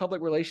a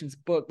public relations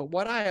book? But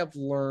what I have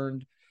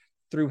learned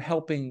through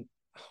helping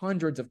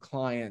hundreds of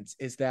clients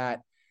is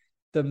that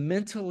the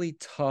mentally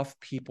tough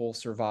people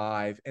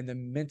survive and the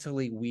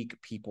mentally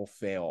weak people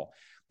fail.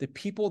 The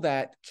people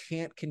that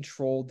can't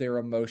control their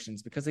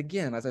emotions, because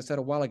again, as I said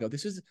a while ago,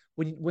 this is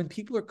when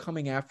people are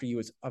coming after you,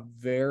 it's a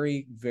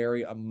very,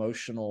 very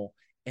emotional,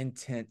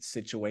 intense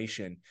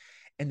situation.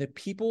 And the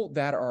people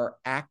that are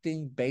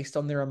acting based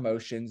on their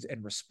emotions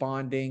and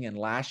responding and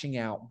lashing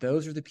out,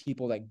 those are the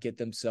people that get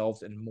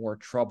themselves in more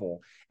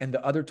trouble. And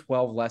the other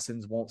 12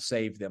 lessons won't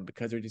save them,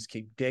 because they just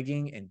keep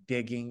digging and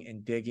digging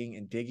and digging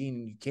and digging.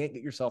 And you can't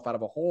get yourself out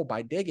of a hole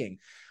by digging.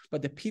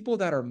 But the people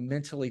that are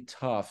mentally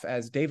tough,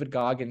 as David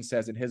Goggins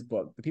says in his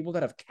book, the people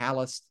that have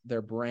calloused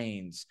their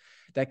brains,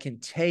 that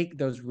can take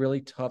those really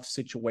tough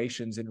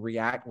situations and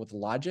react with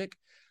logic,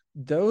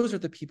 those are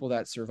the people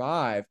that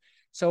survive.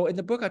 So in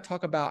the book, I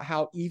talk about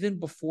how even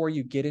before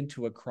you get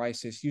into a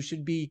crisis, you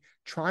should be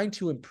trying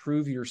to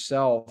improve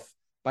yourself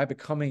by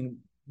becoming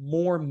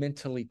more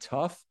mentally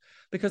tough,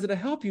 because it'll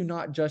help you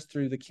not just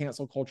through the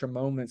cancel culture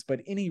moments,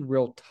 but any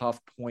real tough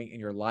point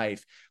in your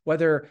life,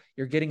 whether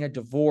you're getting a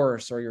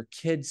divorce or your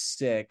kid's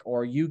sick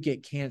or you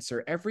get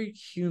cancer. Every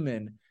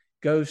human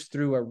goes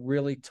through a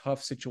really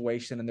tough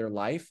situation in their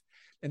life,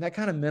 and that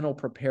kind of mental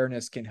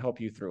preparedness can help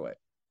you through it.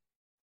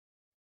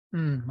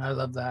 I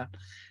love that.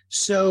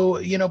 So,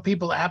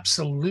 people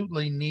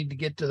absolutely need to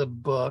get to the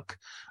book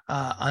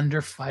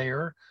Under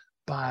Fire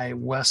by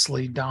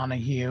Wesley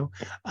Donahue.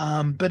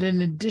 But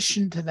in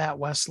addition to that,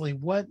 Wesley,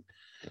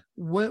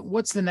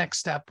 what's the next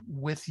step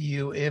with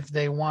you if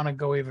they want to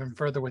go even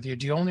further with you?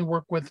 Do you only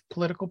work with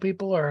political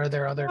people, or are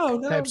there other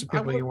types of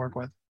people you work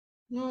with?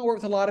 No, I work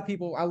with a lot of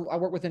people. I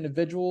work with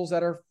individuals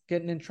that are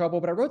getting in trouble,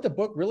 but I wrote the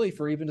book really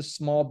for even the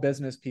small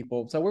business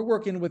people. So we're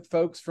working with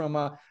folks from,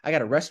 I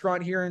got a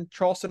restaurant here in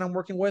Charleston I'm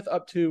working with,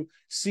 up to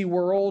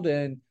SeaWorld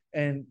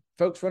and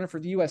folks running for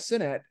the U.S.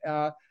 Senate.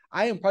 I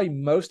am probably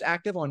most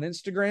active on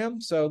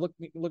Instagram. So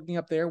look me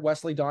up there,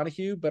 Wesley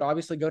Donahue, but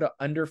obviously go to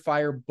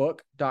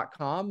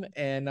underfirebook.com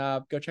and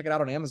go check it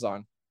out on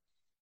Amazon.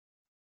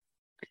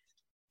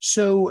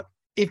 So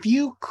if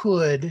you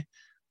could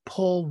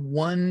pull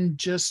one,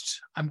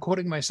 I'm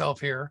quoting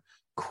myself here,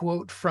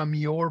 quote from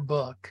your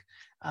book,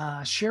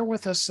 share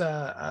with us,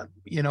 and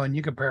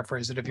you can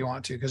paraphrase it if you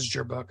want to, because it's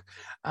your book,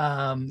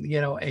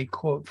 a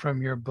quote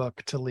from your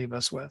book to leave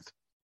us with.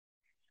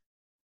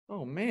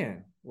 Oh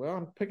man. Well,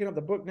 I'm picking up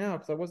the book now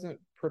because I wasn't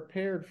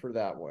prepared for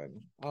that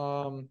one.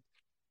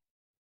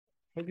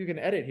 Hope you can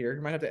edit here.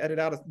 You might have to edit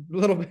out a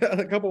little bit,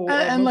 a couple.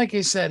 And like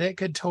I said, it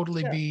could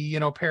totally be,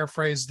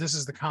 paraphrased. This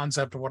is the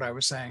concept of what I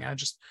was saying. I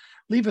just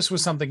leave us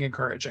with something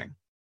encouraging.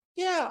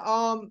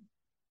 Yeah.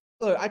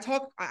 Look,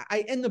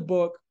 I end the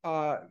book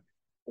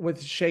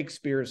with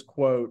Shakespeare's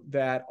quote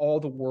that all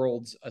the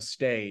world's a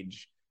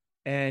stage.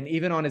 And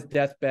even on his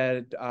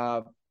deathbed,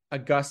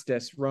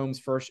 Augustus, Rome's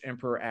first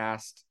emperor,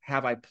 asked,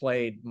 "Have I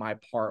played my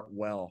part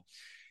well?"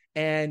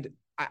 And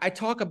I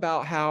talk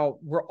about how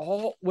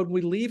when we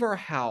leave our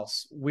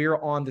house, we're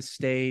on the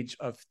stage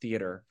of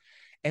theater,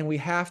 and we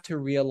have to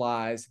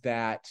realize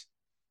that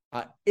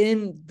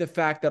in the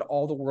fact that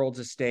all the world's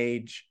a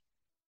stage.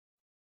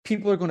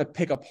 People are going to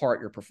pick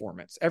apart your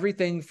performance.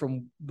 Everything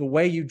from the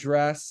way you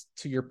dress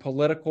to your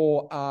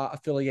political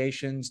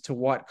affiliations to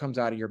what comes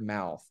out of your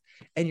mouth.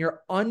 And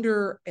you're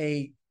under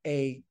a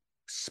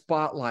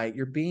spotlight.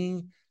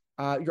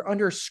 You're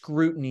under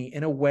scrutiny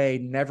in a way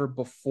never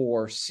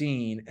before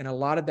seen. And a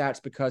lot of that's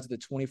because of the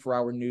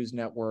 24-hour news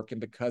network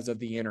and because of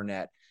the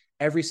internet.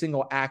 Every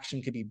single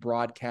action can be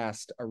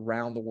broadcast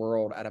around the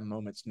world at a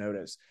moment's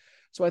notice.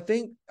 So I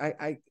think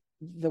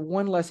the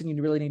one lesson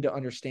you really need to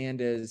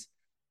understand is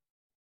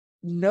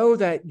know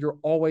that you're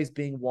always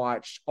being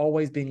watched,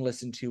 always being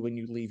listened to when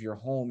you leave your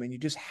home. And you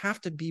just have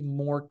to be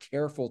more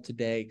careful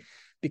today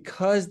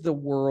because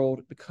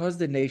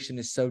the nation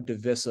is so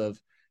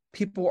divisive.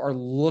 People are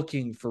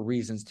looking for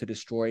reasons to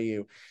destroy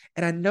you.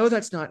 And I know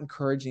that's not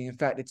encouraging. In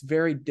fact, it's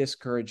very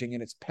discouraging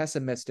and it's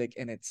pessimistic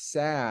and it's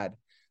sad.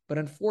 But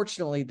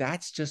unfortunately,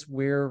 that's just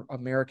where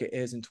America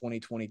is in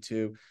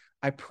 2022.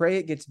 I pray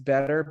it gets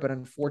better, but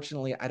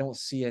unfortunately, I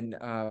just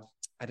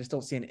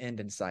don't see an end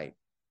in sight.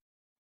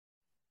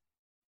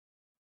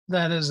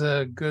 That is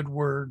a good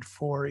word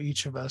for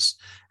each of us.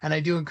 And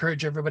I do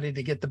encourage everybody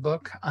to get the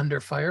book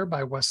Under Fire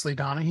by Wesley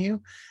Donahue.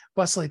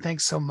 Wesley,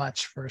 thanks so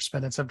much for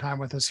spending some time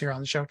with us here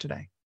on the show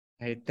today.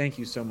 Hey, thank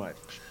you so much.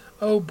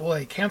 Oh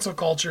boy, cancel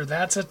culture,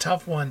 that's a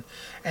tough one.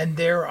 And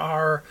there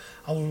are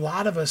a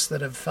lot of us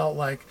that have felt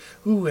like,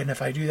 ooh, and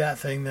if I do that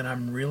thing, then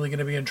I'm really going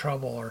to be in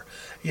trouble. Or,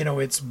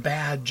 it's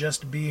bad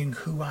just being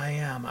who I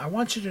am. I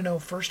want you to know,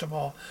 first of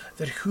all,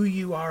 that who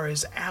you are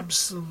is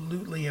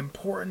absolutely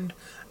important,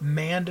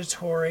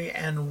 mandatory,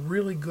 and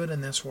really good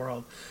in this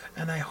world.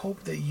 And I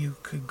hope that you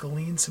could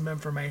glean some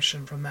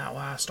information from that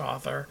last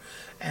author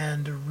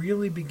and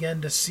really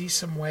begin to see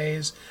some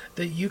ways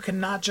that you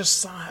can not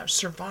just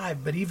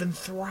survive, but even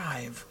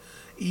thrive,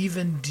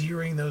 even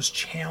during those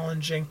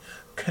challenging,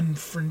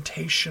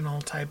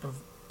 confrontational type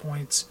of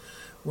points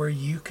where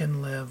you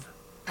can live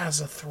as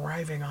a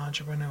thriving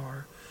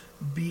entrepreneur,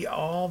 be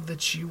all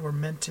that you were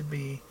meant to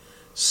be,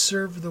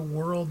 serve the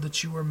world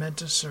that you were meant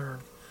to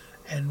serve,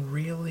 and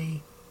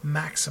really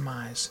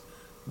maximize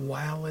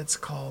while it's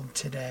called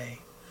today.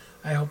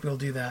 I hope you'll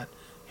do that.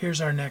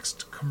 Here's our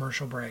next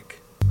commercial break.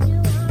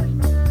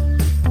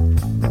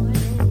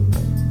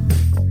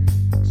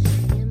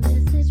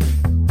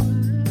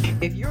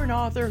 If you're an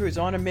author who's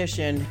on a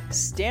mission,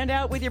 stand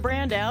out with your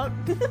brand out.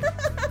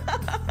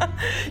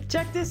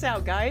 Check this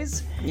out,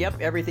 guys.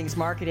 Yep, everything's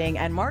marketing,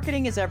 and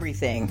marketing is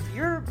everything.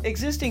 Your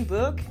existing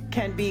book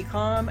can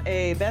become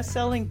a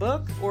best-selling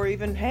book, or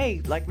even,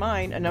 hey, like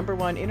mine, a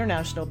 #1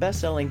 international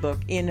best-selling book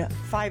in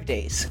 5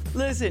 days.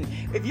 Listen,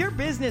 if your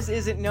business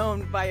isn't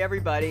known by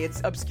everybody,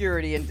 it's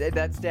obscurity, and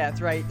that's death,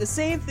 right? The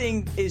same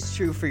thing is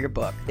true for your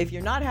book. If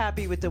you're not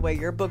happy with the way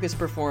your book is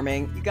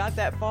performing, you got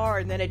that far,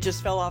 and then it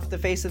just fell off the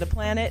face of the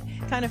planet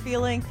kind of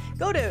feeling,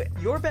 go to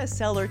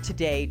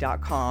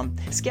yourbestsellertoday.com.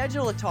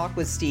 Schedule a talk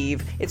with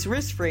Steve. It's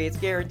risk-free, it's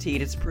guaranteed,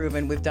 it's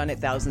proven. We've done it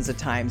thousands of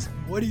times.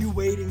 What are you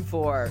waiting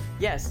for?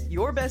 Yes,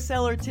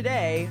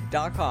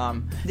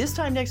 yourbestsellertoday.com. This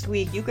time next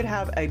week, you could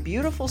have a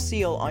beautiful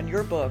seal on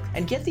your book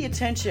and get the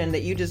attention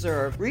that you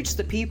deserve. Reach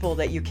the people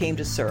that you came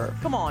to serve.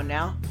 Come on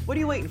now. What are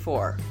you waiting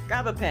for?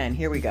 Grab a pen.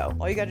 Here we go.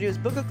 All you got to do is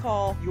book a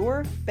call,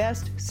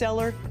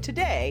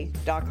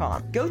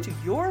 yourbestsellertoday.com. Go to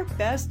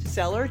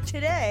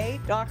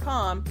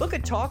yourbestsellertoday.com. Book a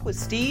talk with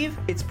Steve.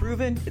 It's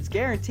proven, it's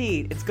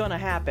guaranteed, it's gonna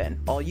happen.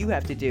 All you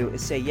have to do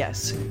is say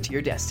yes to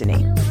your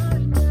destiny.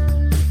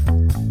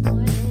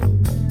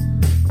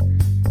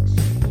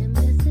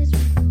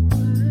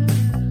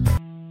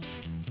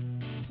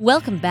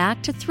 Welcome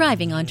back to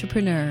Thriving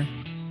Entrepreneur.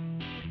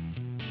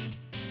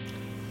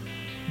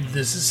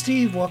 This is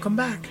Steve. Welcome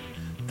back.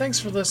 Thanks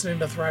for listening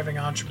to Thriving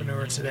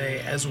Entrepreneur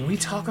today as we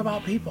talk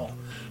about people.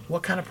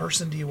 What kind of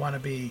person do you want to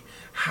be?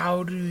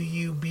 How do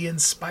you be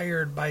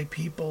inspired by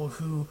people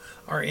who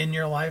are in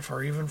your life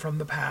or even from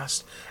the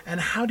past? And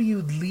how do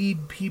you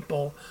lead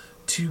people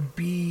to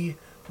be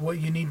what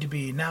you need to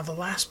be? Now, the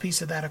last piece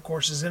of that, of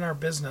course, is in our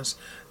business,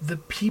 the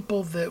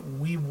people that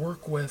we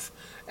work with,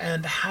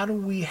 and how do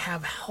we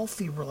have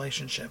healthy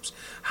relationships?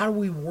 How do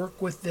we work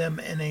with them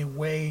in a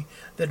way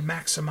that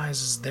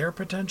maximizes their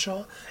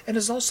potential and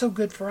is also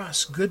good for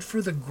us, good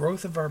for the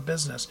growth of our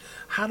business?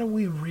 How do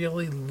we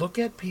really look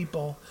at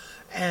people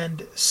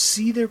and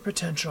see their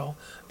potential,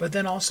 but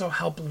then also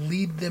help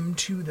lead them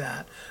to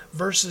that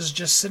versus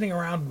just sitting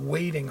around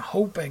waiting,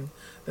 hoping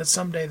that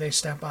someday they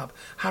step up?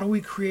 How do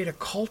we create a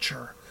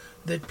culture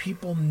that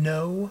people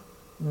know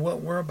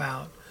what we're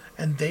about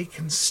and they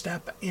can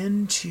step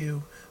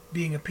into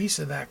being a piece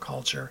of that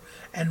culture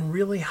and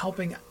really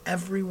helping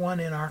everyone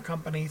in our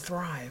company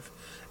thrive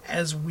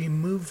as we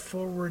move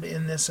forward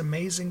in this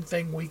amazing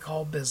thing we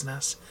call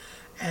business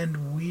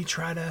and we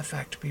try to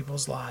affect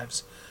people's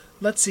lives?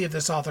 Let's see if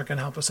this author can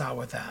help us out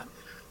with that.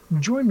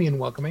 Join me in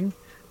welcoming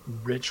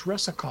Rich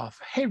Russakoff.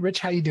 Hey,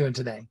 Rich, how you doing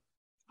today?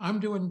 I'm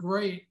doing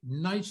great.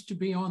 Nice to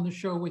be on the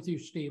show with you,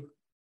 Steve.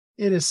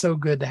 It is so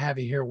good to have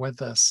you here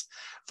with us.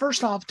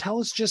 First off, tell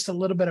us just a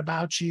little bit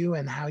about you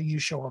and how you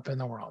show up in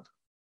the world.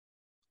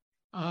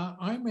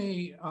 I'm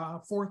a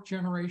fourth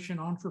generation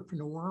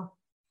entrepreneur.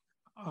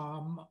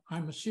 I'm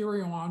a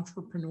serial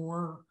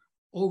entrepreneur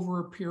over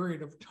a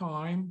period of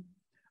time.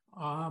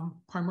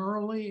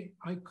 Primarily,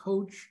 I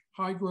coach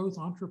high growth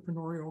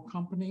entrepreneurial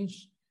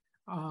companies.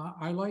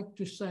 I like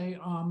to say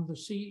I'm the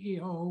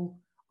CEO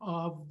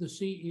of the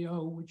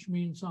CEO, which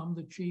means I'm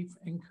the Chief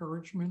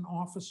Encouragement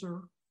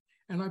Officer.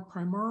 And I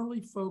primarily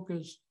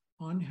focus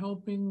on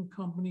helping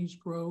companies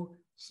grow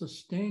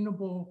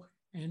sustainable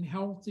and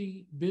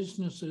healthy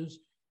businesses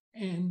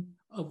and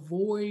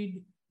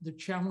avoid the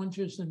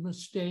challenges and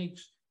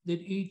mistakes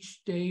that each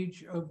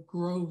stage of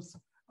growth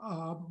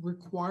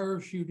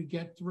requires you to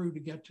get through to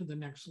get to the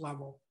next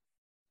level.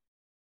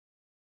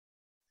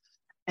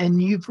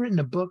 And you've written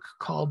a book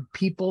called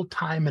People,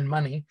 Time, and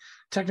Money.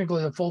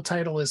 Technically, the full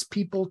title is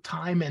People,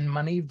 Time, and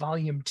Money,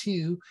 Volume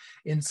 2,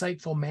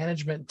 Insightful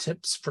Management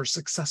Tips for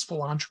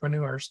Successful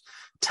Entrepreneurs.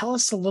 Tell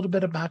us a little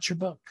bit about your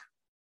book.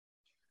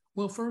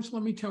 Well, first,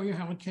 let me tell you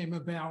how it came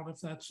about, if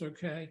that's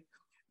okay.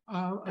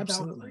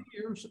 Absolutely. About 3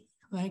 years,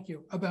 thank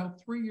you. About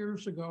 3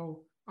 years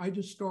ago, I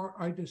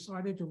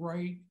decided to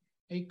write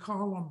a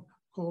column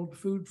called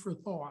Food for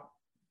Thought.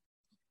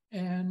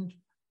 And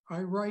I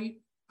write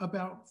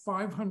about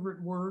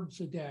 500 words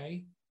a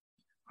day.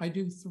 I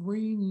do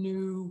 3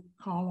 new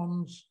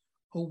columns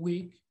a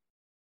week.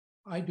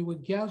 I do a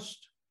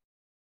guest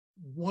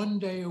 1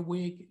 day a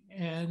week.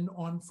 And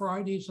on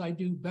Fridays, I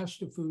do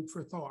Best of Food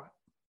for Thought.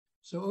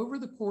 So over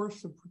the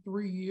course of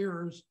 3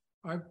 years,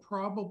 I've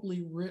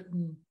probably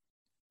written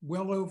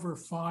well over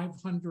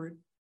 500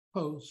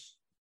 posts.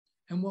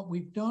 And what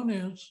we've done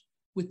is,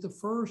 with the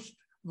first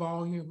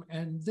volume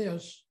and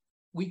this,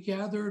 we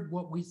gathered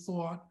what we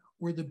thought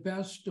were the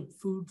best of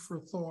food for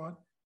thought,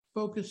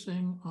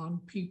 focusing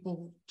on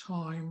people,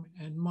 time,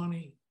 and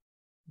money.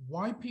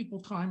 Why people,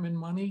 time, and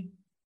money?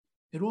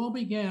 It all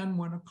began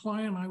when a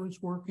client I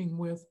was working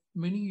with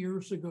many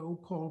years ago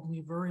called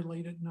me very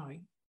late at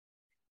night,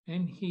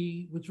 and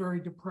he was very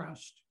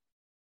depressed.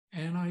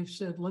 And I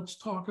said, let's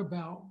talk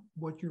about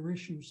what your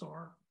issues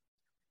are.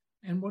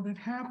 And what had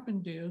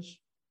happened is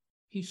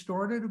he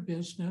started a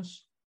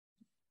business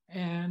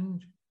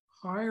and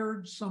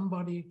hired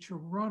somebody to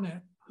run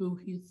it who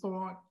he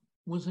thought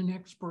was an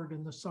expert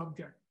in the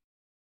subject.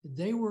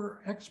 They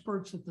were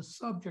experts at the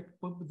subject,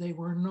 but they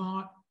were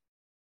not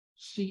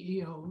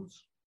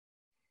CEOs.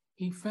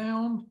 He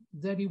found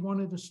that he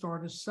wanted to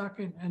start a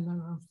second and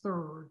then a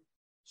third.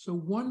 So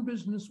one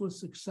business was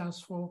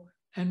successful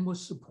and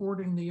was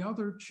supporting the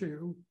other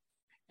two.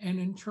 And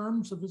in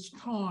terms of his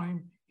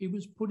time, he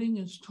was putting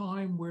his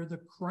time where the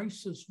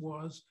crisis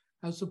was,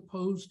 as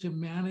opposed to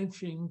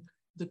managing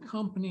the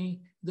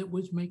company that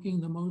was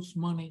making the most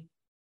money.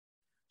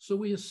 So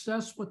we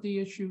assessed what the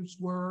issues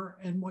were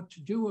and what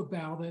to do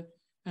about it.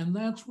 And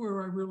that's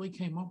where I really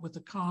came up with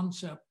the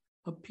concept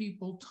of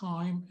people,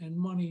 time, and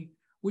money,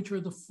 which are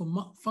the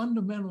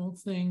fundamental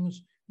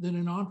things that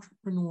an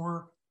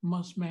entrepreneur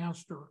must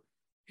master.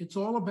 It's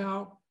all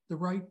about the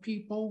right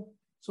people.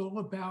 It's all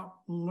about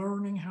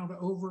learning how to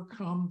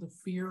overcome the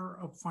fear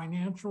of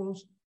financials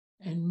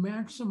and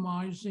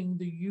maximizing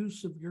the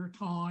use of your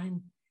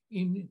time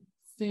in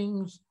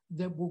things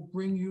that will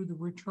bring you the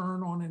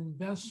return on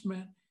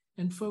investment,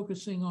 and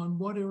focusing on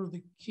what are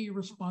the key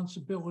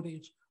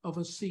responsibilities of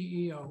a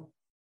CEO.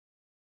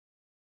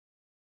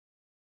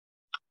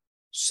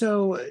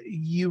 So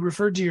you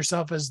referred to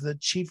yourself as the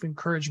Chief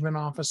Encouragement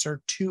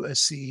Officer to a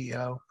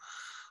CEO.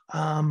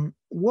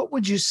 What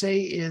would you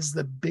say is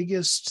the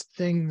biggest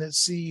thing that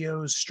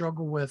CEOs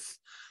struggle with,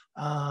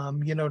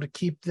 to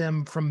keep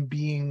them from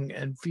being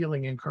and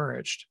feeling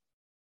encouraged?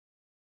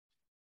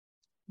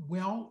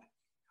 Well,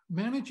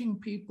 managing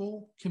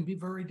people can be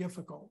very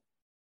difficult.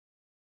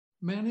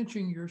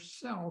 Managing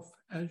yourself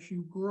as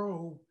you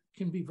grow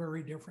can be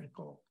very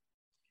difficult.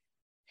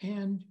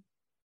 And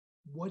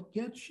what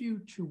gets you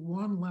to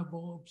one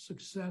level of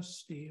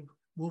success, Steve,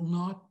 will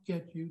not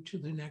get you to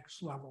the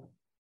next level.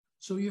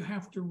 So you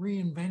have to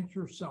reinvent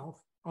yourself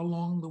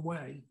along the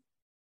way.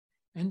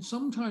 And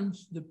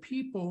sometimes the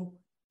people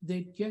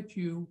that get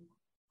you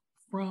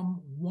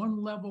from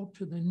one level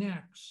to the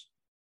next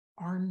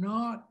are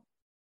not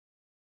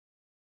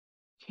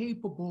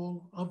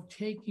capable of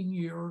taking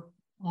you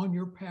on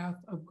your path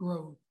of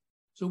growth.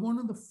 So one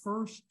of the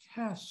first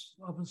tests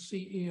of a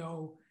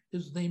CEO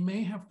is they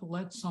may have to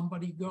let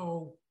somebody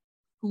go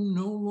who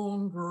no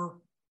longer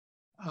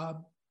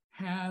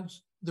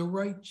has the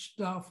right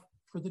stuff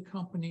for the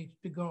company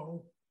to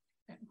grow.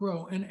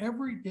 And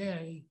every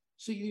day,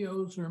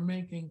 CEOs are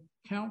making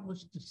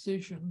countless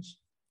decisions.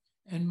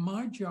 And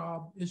my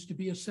job is to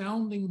be a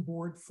sounding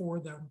board for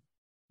them,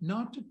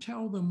 not to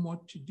tell them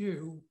what to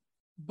do,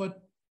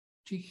 but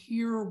to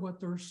hear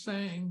what they're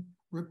saying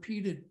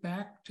repeated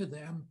back to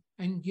them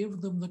and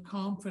give them the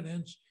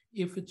confidence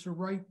if it's a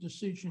right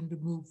decision to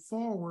move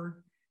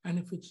forward. And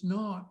if it's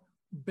not,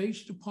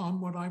 based upon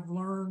what I've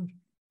learned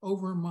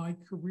over my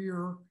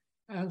career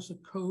as a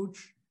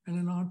coach and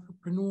an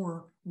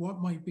entrepreneur, what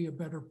might be a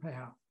better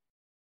path.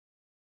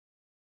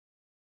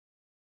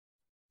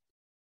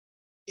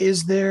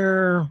 Is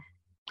there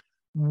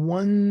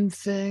one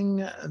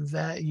thing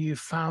that you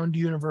found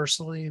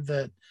universally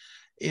that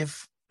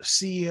if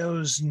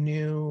CEOs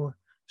knew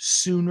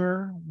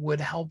sooner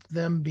would help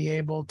them be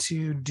able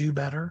to do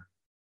better?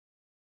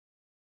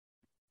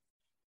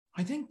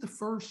 I think the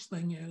first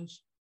thing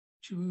is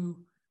to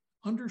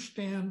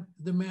understand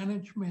the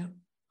management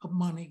of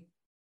money.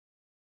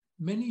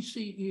 Many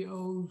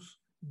CEOs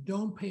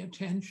don't pay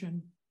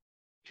attention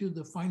to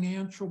the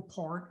financial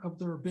part of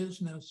their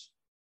business,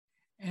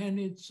 and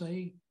it's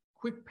a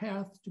quick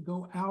path to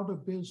go out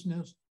of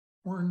business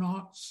or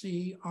not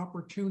see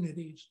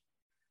opportunities.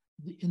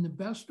 In the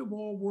best of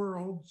all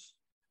worlds,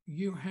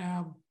 you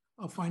have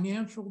a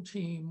financial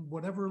team,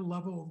 whatever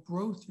level of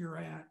growth you're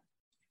at,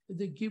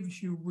 that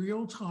gives you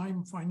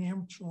real-time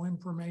financial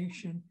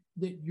information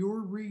that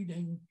you're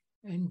reading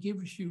and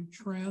gives you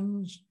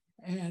trends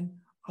and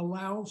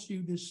allows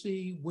you to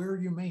see where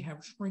you may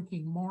have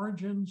shrinking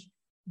margins,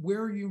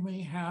 where you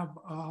may have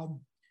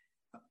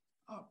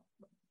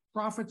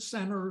profit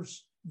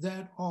centers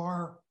that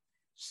are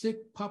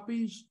sick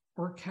puppies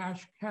or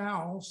cash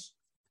cows,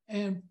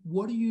 and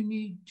what do you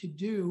need to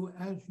do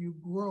as you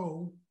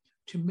grow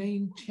to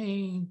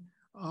maintain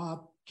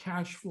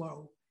cash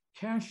flow.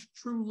 Cash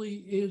truly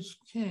is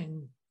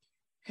king.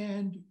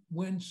 And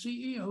when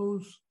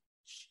CEOs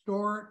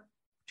start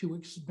to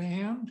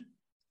expand,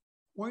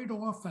 quite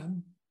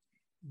often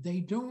they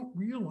don't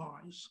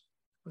realize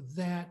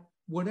that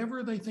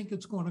whatever they think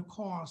it's going to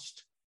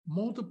cost,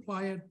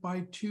 multiply it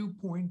by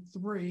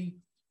 2.3,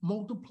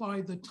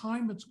 multiply the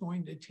time it's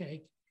going to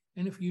take.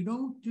 And if you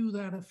don't do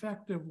that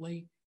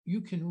effectively,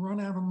 you can run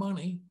out of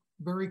money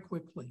very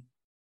quickly.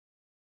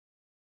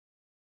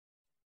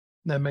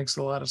 That makes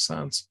a lot of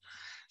sense.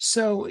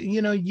 So,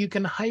 you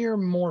can hire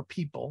more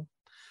people.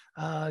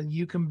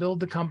 You can build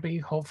the company,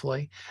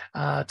 hopefully,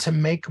 to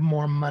make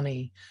more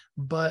money.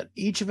 But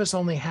each of us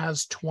only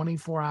has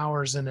 24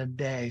 hours in a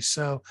day.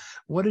 So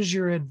what is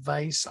your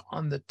advice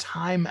on the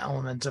time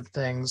element of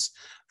things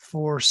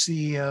for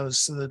CEOs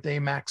so that they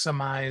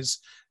maximize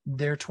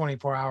their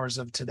 24 hours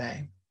of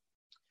today?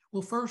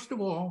 Well, first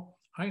of all,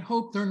 I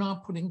hope they're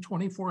not putting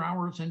 24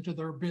 hours into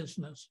their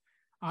business.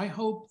 I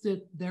hope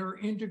that they're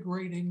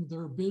integrating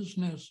their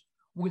business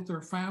with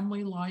their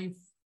family life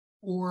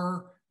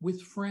or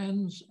with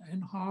friends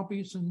and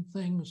hobbies and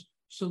things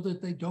so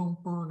that they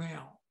don't burn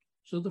out.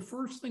 So the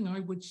first thing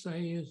I would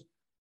say is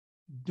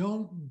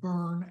don't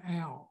burn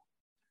out.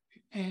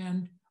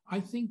 And I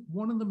think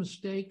one of the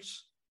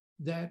mistakes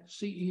that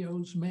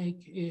CEOs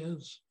make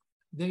is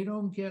they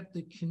don't get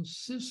the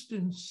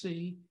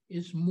consistency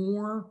is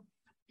more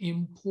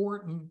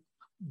important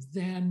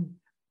than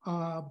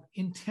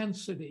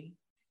intensity,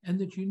 and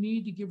that you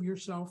need to give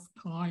yourself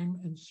time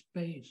and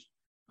space.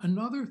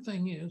 Another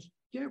thing is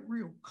get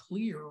real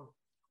clear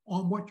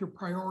on what your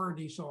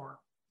priorities are.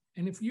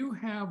 And if you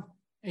have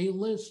a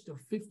list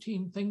of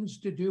 15 things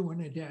to do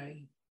in a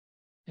day,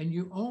 and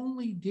you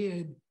only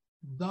did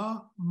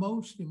the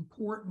most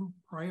important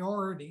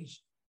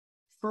priorities,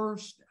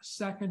 first,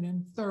 second,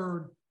 and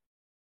third,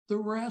 the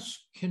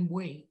rest can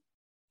wait.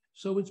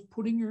 So it's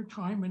putting your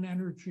time and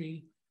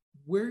energy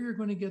where you're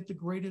going to get the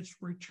greatest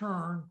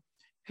return.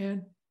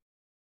 And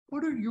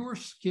what are your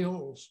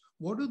skills?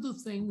 What are the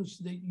things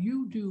that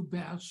you do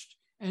best?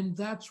 And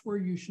that's where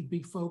you should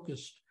be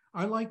focused.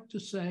 I like to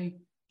say,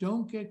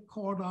 don't get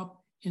caught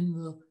up in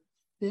the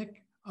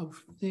thick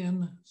of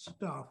thin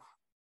stuff.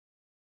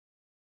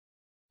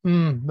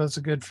 That's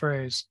a good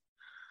phrase.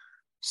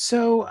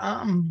 So,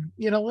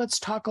 let's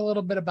talk a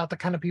little bit about the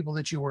kind of people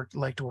that you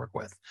like to work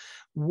with.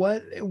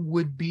 What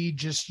would be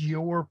just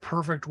your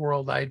perfect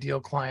world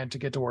ideal client to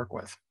get to work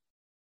with?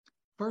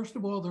 First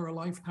of all, they're a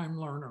lifetime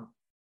learner.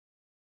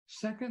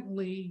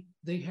 Secondly,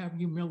 they have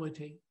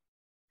humility.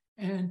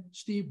 And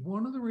Steve,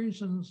 one of the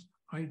reasons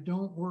I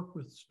don't work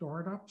with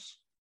startups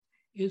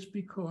is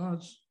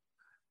because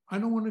I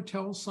don't want to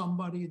tell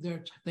somebody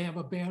that they have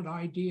a bad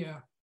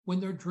idea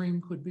when their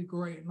dream could be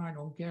great, and I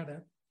don't get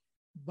it.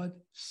 But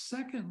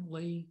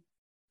secondly,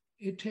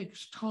 it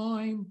takes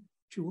time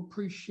to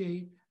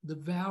appreciate the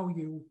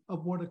value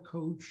of what a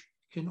coach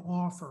can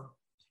offer.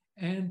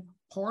 And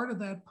part of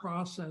that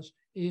process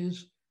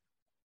is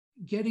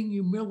getting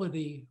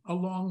humility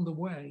along the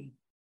way.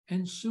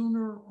 And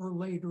sooner or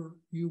later,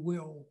 you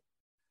will.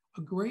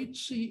 A great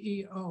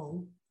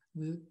CEO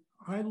that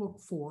I look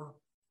for,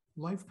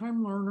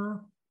 lifetime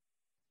learner,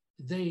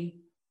 they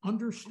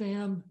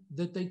understand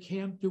that they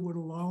can't do it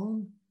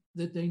alone,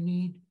 that they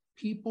need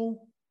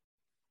people.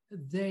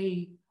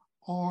 They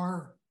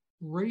are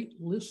great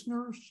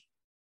listeners,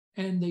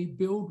 and they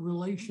build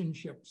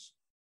relationships.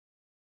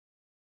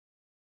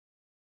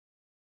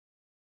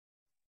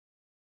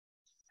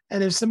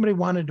 And if somebody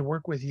wanted to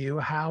work with you,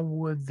 how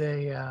would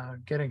they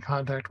get in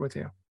contact with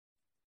you?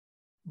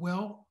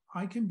 Well,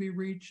 I can be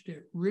reached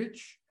at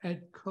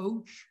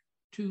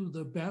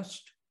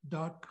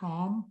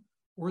rich@coachtothebest.com,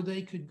 or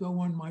they could go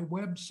on my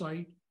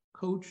website,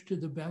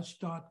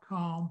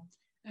 coachtothebest.com.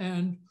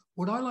 And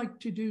what I like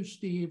to do,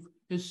 Steve,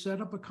 is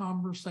set up a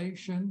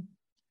conversation.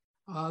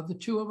 The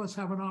two of us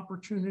have an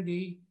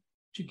opportunity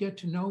to get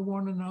to know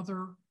one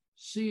another,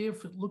 see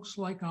if it looks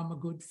like I'm a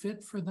good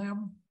fit for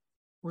them,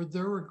 or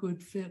they're a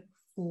good fit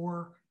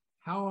for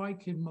how I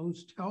can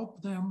most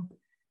help them.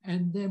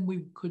 And then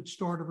we could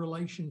start a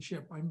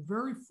relationship. I'm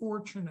very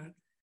fortunate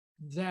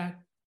that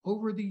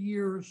over the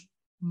years,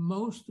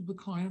 most of the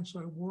clients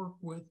I work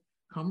with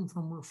come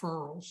from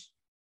referrals.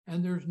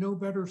 And there's no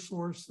better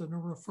source than a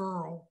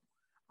referral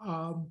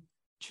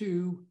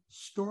to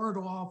start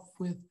off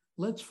with.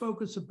 Let's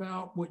focus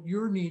about what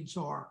your needs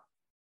are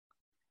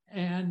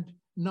and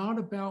not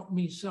about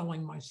me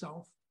selling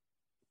myself.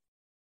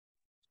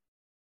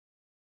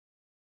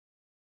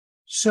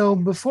 So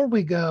before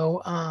we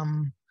go,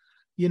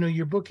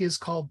 your book is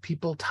called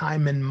People,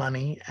 Time, and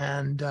Money.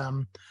 And,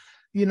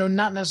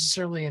 not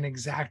necessarily an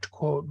exact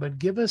quote, but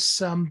give us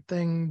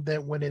something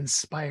that would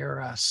inspire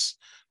us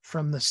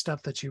from the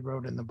stuff that you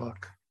wrote in the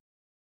book.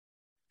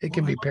 It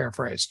can be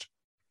paraphrased.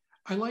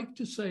 I like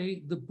to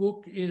say the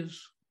book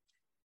is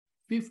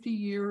 50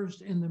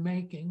 years in the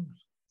making,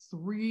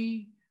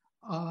 3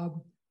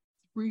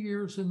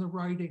 years in the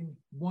writing,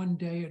 1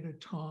 day at a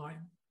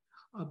time.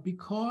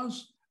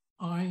 Because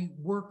I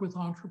work with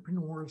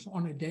entrepreneurs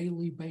on a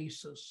daily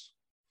basis,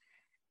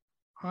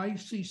 I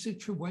see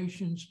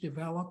situations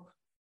develop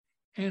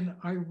and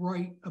I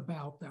write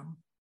about them.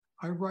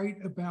 I write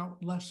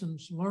about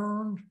lessons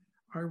learned.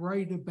 I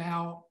write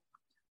about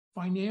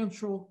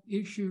financial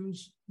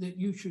issues that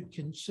you should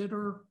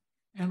consider.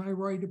 And I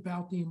write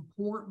about the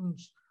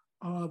importance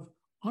of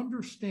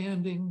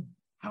understanding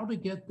how to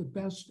get the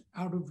best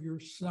out of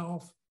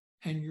yourself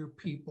and your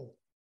people.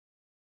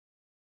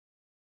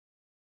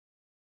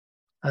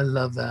 I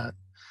love that.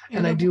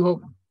 And I do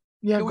hope,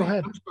 go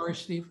ahead. I'm sorry,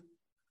 Steve.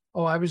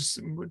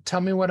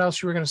 Tell me what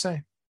else you were going to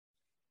say.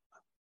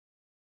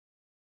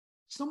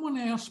 Someone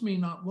asked me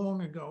not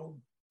long ago,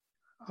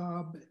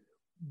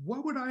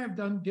 what would I have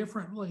done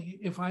differently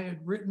if I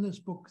had written this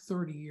book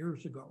 30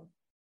 years ago?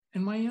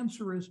 And my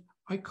answer is,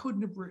 I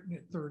couldn't have written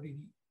it 30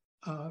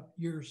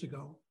 years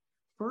ago.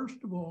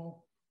 First of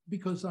all,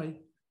 because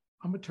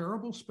I'm a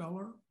terrible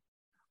speller.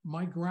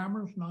 My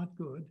grammar's not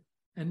good.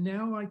 And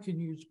now I can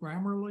use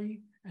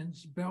Grammarly and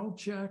spell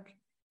check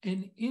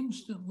and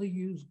instantly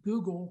use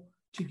Google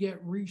to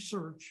get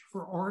research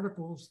for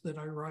articles that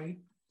I write.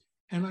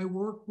 And I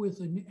work with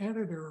an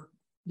editor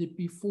that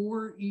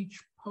before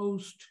each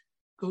post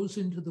goes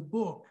into the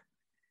book,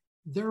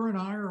 they're in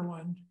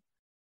Ireland.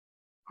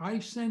 I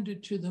send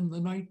it to them the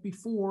night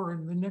before,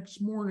 and the next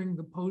morning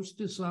the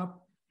post is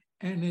up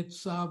and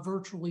it's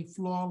virtually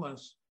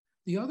flawless.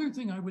 The other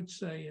thing I would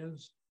say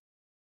is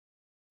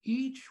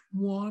each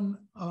one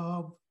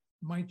of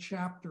my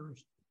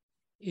chapters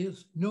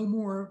is no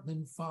more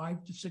than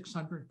 500 to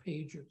 600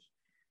 pages.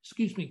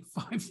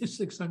 500 to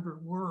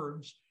 600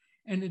 words.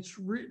 And it's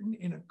written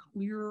in a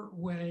clear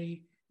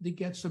way that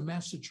gets a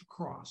message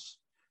across.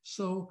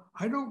 So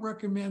I don't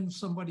recommend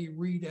somebody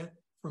read it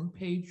from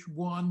page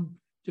 1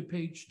 to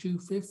page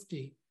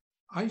 250.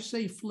 I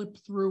say flip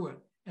through it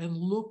and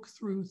look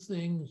through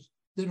things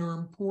that are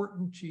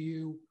important to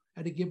you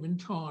at a given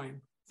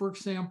time. For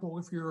example,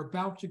 if you're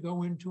about to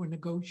go into a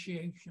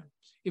negotiation,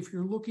 if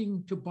you're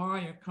looking to buy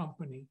a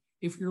company,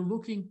 if you're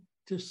looking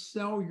to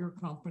sell your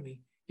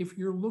company, if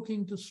you're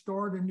looking to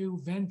start a new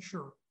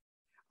venture,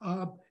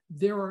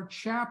 there are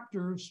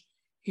chapters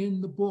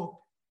in the book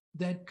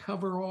that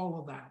cover all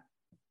of that.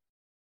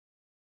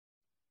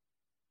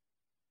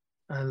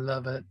 I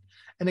love it.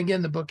 And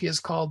again, the book is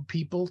called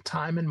People,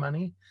 Time, and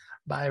Money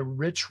by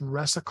Rich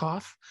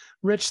Russakoff.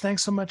 Rich,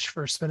 thanks so much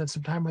for spending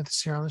some time with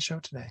us here on the show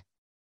today.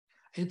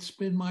 It's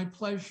been my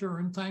pleasure,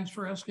 and thanks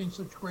for asking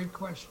such great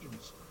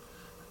questions.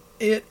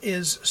 It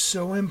is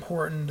so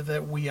important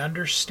that we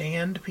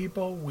understand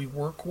people, we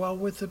work well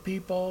with the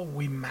people,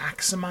 we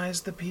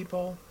maximize the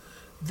people,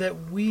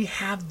 that we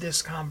have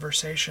this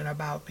conversation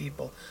about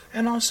people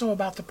and also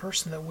about the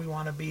person that we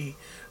want to be,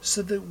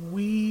 so that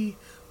we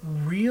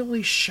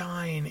really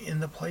shine in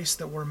the place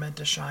that we're meant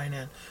to shine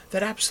in.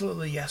 That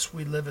absolutely, yes,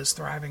 we live as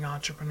thriving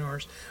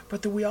entrepreneurs,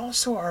 but that we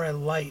also are a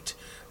light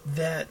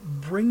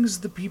that brings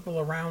the people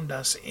around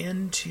us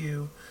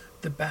into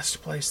the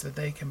best place that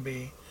they can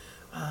be.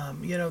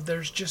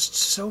 There's just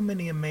so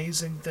many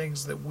amazing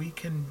things that we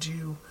can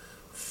do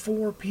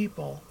for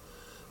people,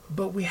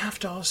 but we have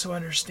to also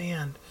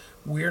understand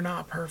we're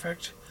not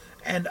perfect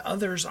and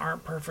others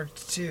aren't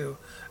perfect too.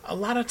 A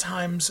lot of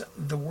times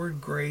the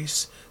word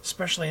grace,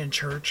 especially in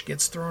church,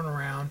 gets thrown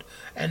around,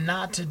 and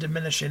not to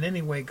diminish in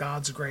any way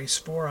God's grace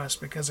for us,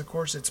 because of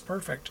course it's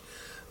perfect,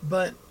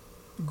 but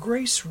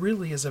grace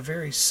really is a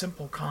very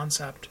simple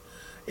concept.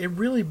 It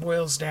really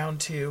boils down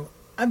to,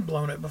 I've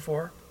blown it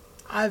before.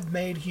 I've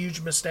made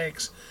huge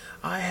mistakes.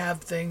 I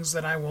have things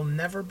that I will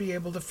never be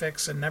able to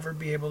fix and never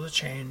be able to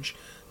change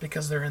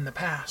because they're in the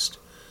past.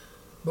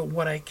 But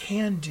what I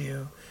can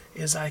do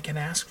is I can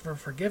ask for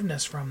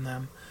forgiveness from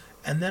them,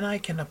 and then I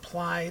can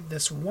apply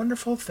this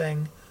wonderful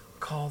thing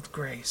called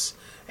grace.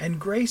 And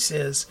grace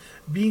is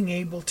being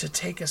able to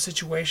take a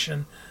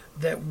situation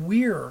that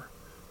we're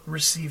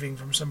receiving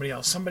from somebody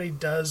else. Somebody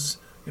does,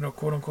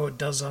 quote unquote,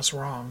 does us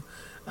wrong,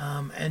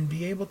 and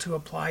be able to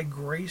apply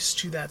grace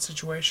to that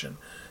situation.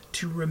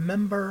 to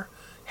remember,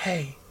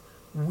 hey,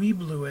 we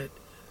blew it,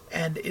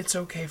 and it's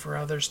okay for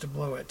others to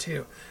blow it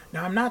too.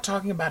 Now, I'm not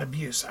talking about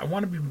abuse. I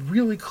want to be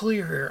really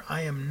clear here.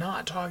 I am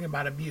not talking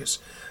about abuse.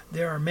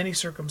 There are many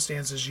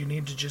circumstances you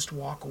need to just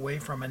walk away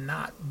from and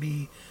not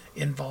be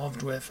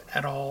involved with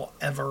at all,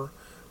 ever,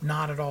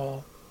 not at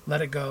all.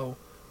 Let it go.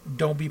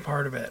 Don't be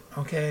part of it,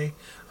 okay?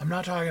 I'm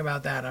not talking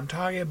about that. I'm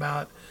talking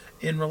about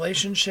in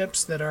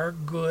relationships that are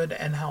good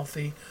and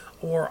healthy,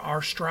 or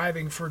are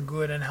striving for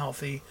good and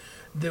healthy,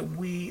 that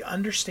we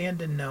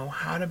understand and know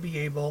how to be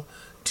able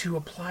to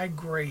apply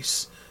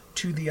grace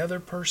to the other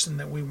person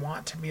that we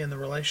want to be in the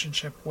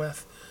relationship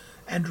with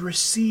and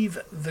receive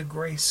the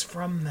grace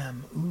from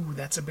them. Ooh,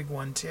 that's a big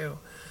one too.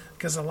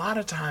 Because a lot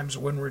of times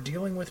when we're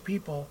dealing with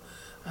people,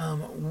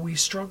 we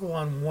struggle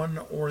on one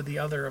or the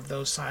other of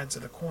those sides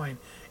of the coin.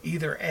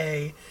 Either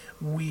A,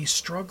 we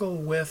struggle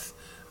with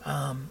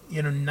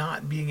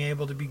not being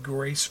able to be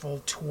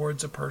graceful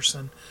towards a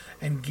person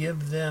and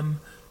give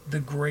them the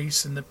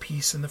grace and the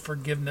peace and the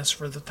forgiveness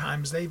for the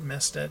times they've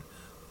missed it,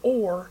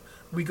 or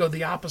we go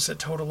the opposite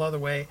total other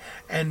way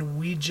and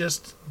we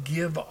just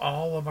give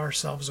all of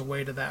ourselves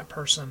away to that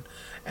person,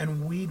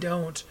 and we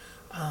don't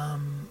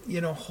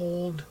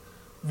hold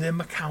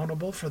them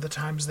accountable for the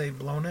times they've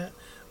blown it.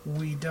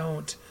 We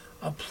don't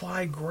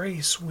apply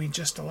grace. We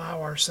just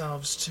allow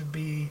ourselves to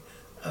be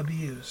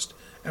abused,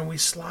 and we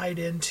slide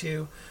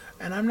into,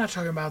 and I'm not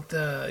talking about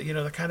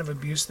the kind of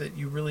abuse that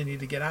you really need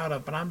to get out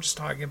of, but I'm just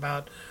talking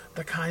about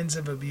the kinds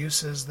of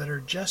abuses that are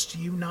just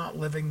you not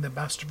living the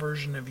best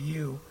version of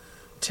you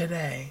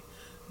today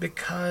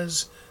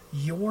because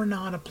you're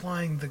not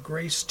applying the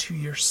grace to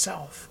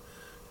yourself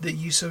that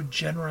you so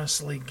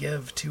generously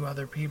give to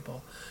other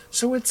people.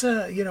 So it's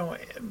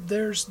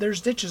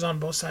there's ditches on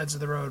both sides of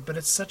the road, but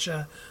it's such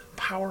a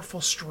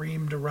powerful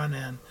stream to run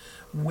in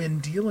when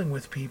dealing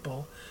with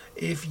people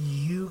if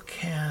you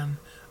can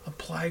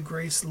apply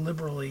grace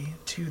liberally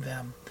to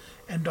them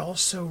and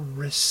also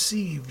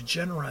receive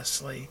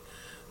generously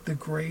the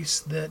grace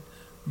that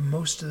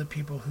most of the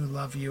people who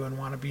love you and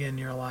want to be in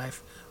your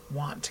life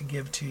want to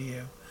give to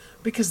you,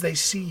 because they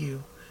see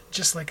you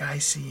just like I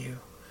see you,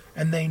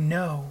 and they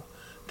know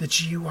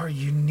that you are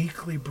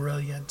uniquely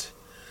brilliant.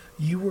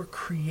 You were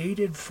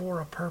created for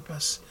a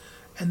purpose,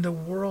 and the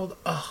world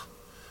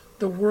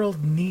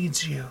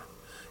needs you.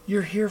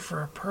 You're here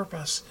for a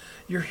purpose.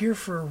 You're here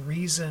for a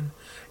reason.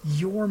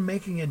 You're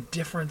making a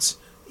difference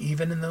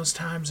even in those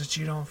times that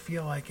you don't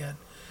feel like it.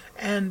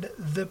 And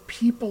the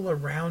people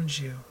around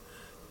you,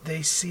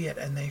 they see it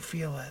and they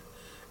feel it.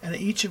 And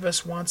each of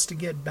us wants to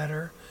get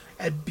better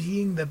at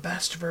being the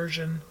best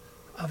version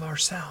of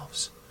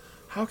ourselves.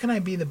 How can I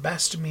be the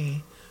best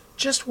me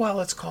just while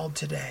it's called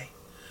today?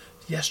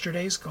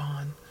 Yesterday's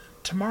gone.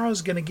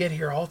 Tomorrow's going to get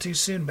here all too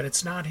soon, but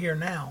it's not here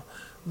now.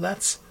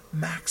 Let's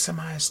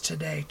maximize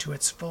today to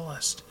its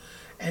fullest.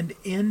 And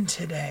in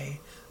today,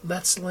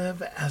 let's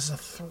live as a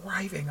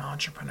thriving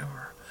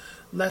entrepreneur.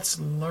 Let's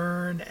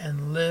learn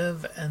and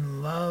live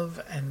and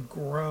love and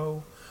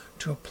grow,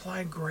 to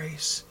apply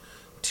grace,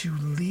 to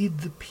lead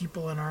the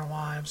people in our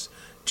lives,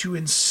 to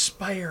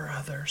inspire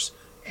others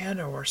and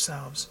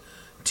ourselves,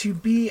 to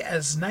be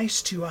as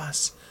nice to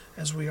us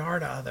as we are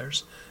to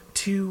others,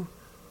 to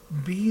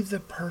be the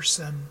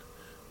person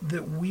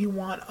that we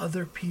want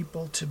other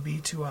people to be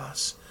to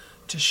us,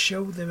 to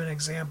show them an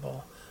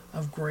example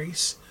of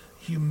grace,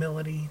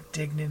 humility,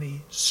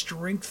 dignity,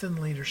 strength, and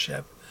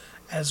leadership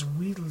as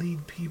we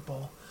lead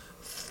people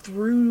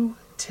through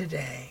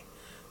today,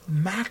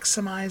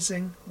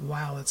 maximizing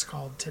while it's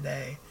called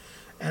today,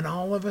 and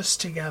all of us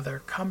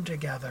together come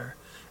together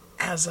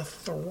as a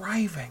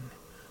thriving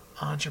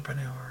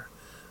entrepreneur.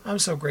 I'm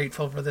so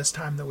grateful for this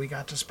time that we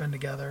got to spend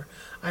together.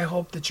 I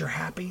hope that you're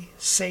happy,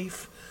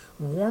 safe,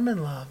 warm,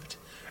 and loved.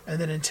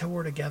 And then until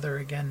we're together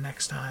again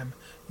next time,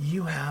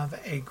 you have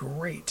a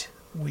great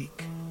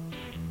week.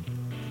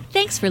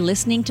 Thanks for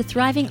listening to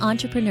Thriving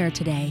Entrepreneur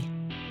today.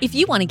 If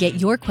you want to get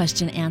your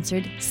question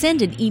answered,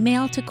 send an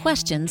email to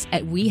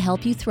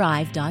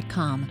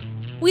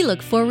questions@wehelpyouthrive.com. We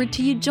look forward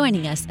to you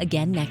joining us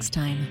again next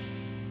time.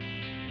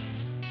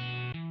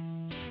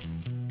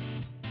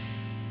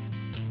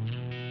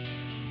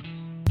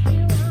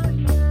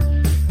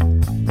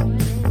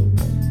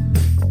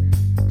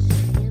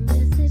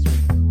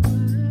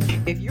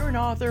 If you're an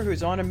author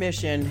who's on a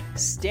mission,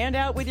 stand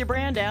out with your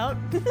brand out.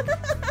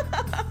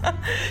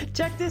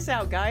 Check this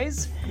out,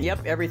 guys.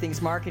 Yep,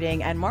 everything's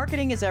marketing, and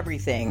marketing is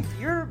everything.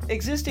 Your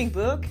existing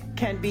book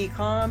can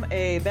become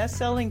a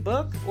best-selling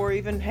book, or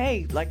even,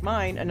 hey, like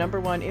mine, a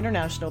 #1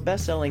 international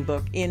best-selling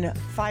book in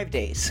 5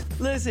 days.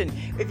 Listen,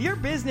 if your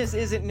business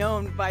isn't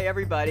known by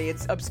everybody,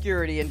 it's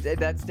obscurity, and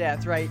that's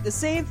death, right? The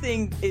same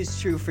thing is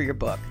true for your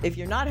book. If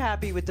you're not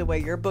happy with the way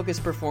your book is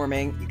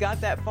performing, you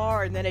got that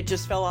far and then it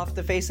just fell off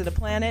the face of the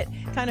planet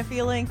kind of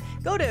feeling,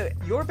 go to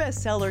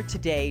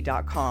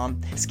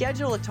yourbestsellertoday.com,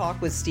 schedule a talk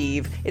with Steve,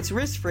 Steve. It's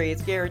risk-free,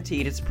 it's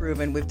guaranteed, it's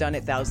proven. We've done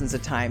it thousands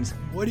of times.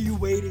 What are you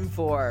waiting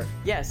for?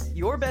 Yes,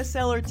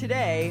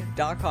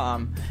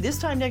 yourbestsellertoday.com. This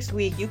time next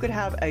week, you could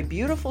have a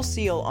beautiful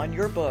seal on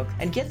your book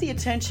and get the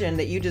attention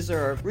that you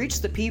deserve.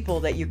 Reach the people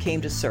that you came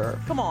to serve.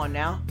 Come on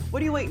now.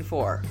 What are you waiting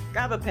for?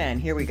 Grab a pen.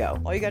 Here we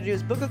go. All you got to do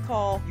is book a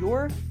call.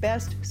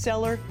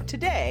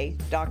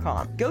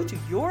 yourbestsellertoday.com. Go to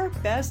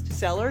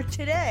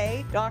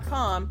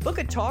yourbestsellertoday.com. Book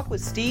a talk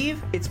with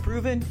Steve. It's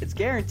proven. It's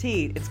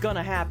guaranteed. It's going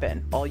to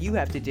happen. All you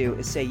have to do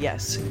is say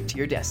yes to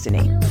your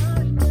destiny.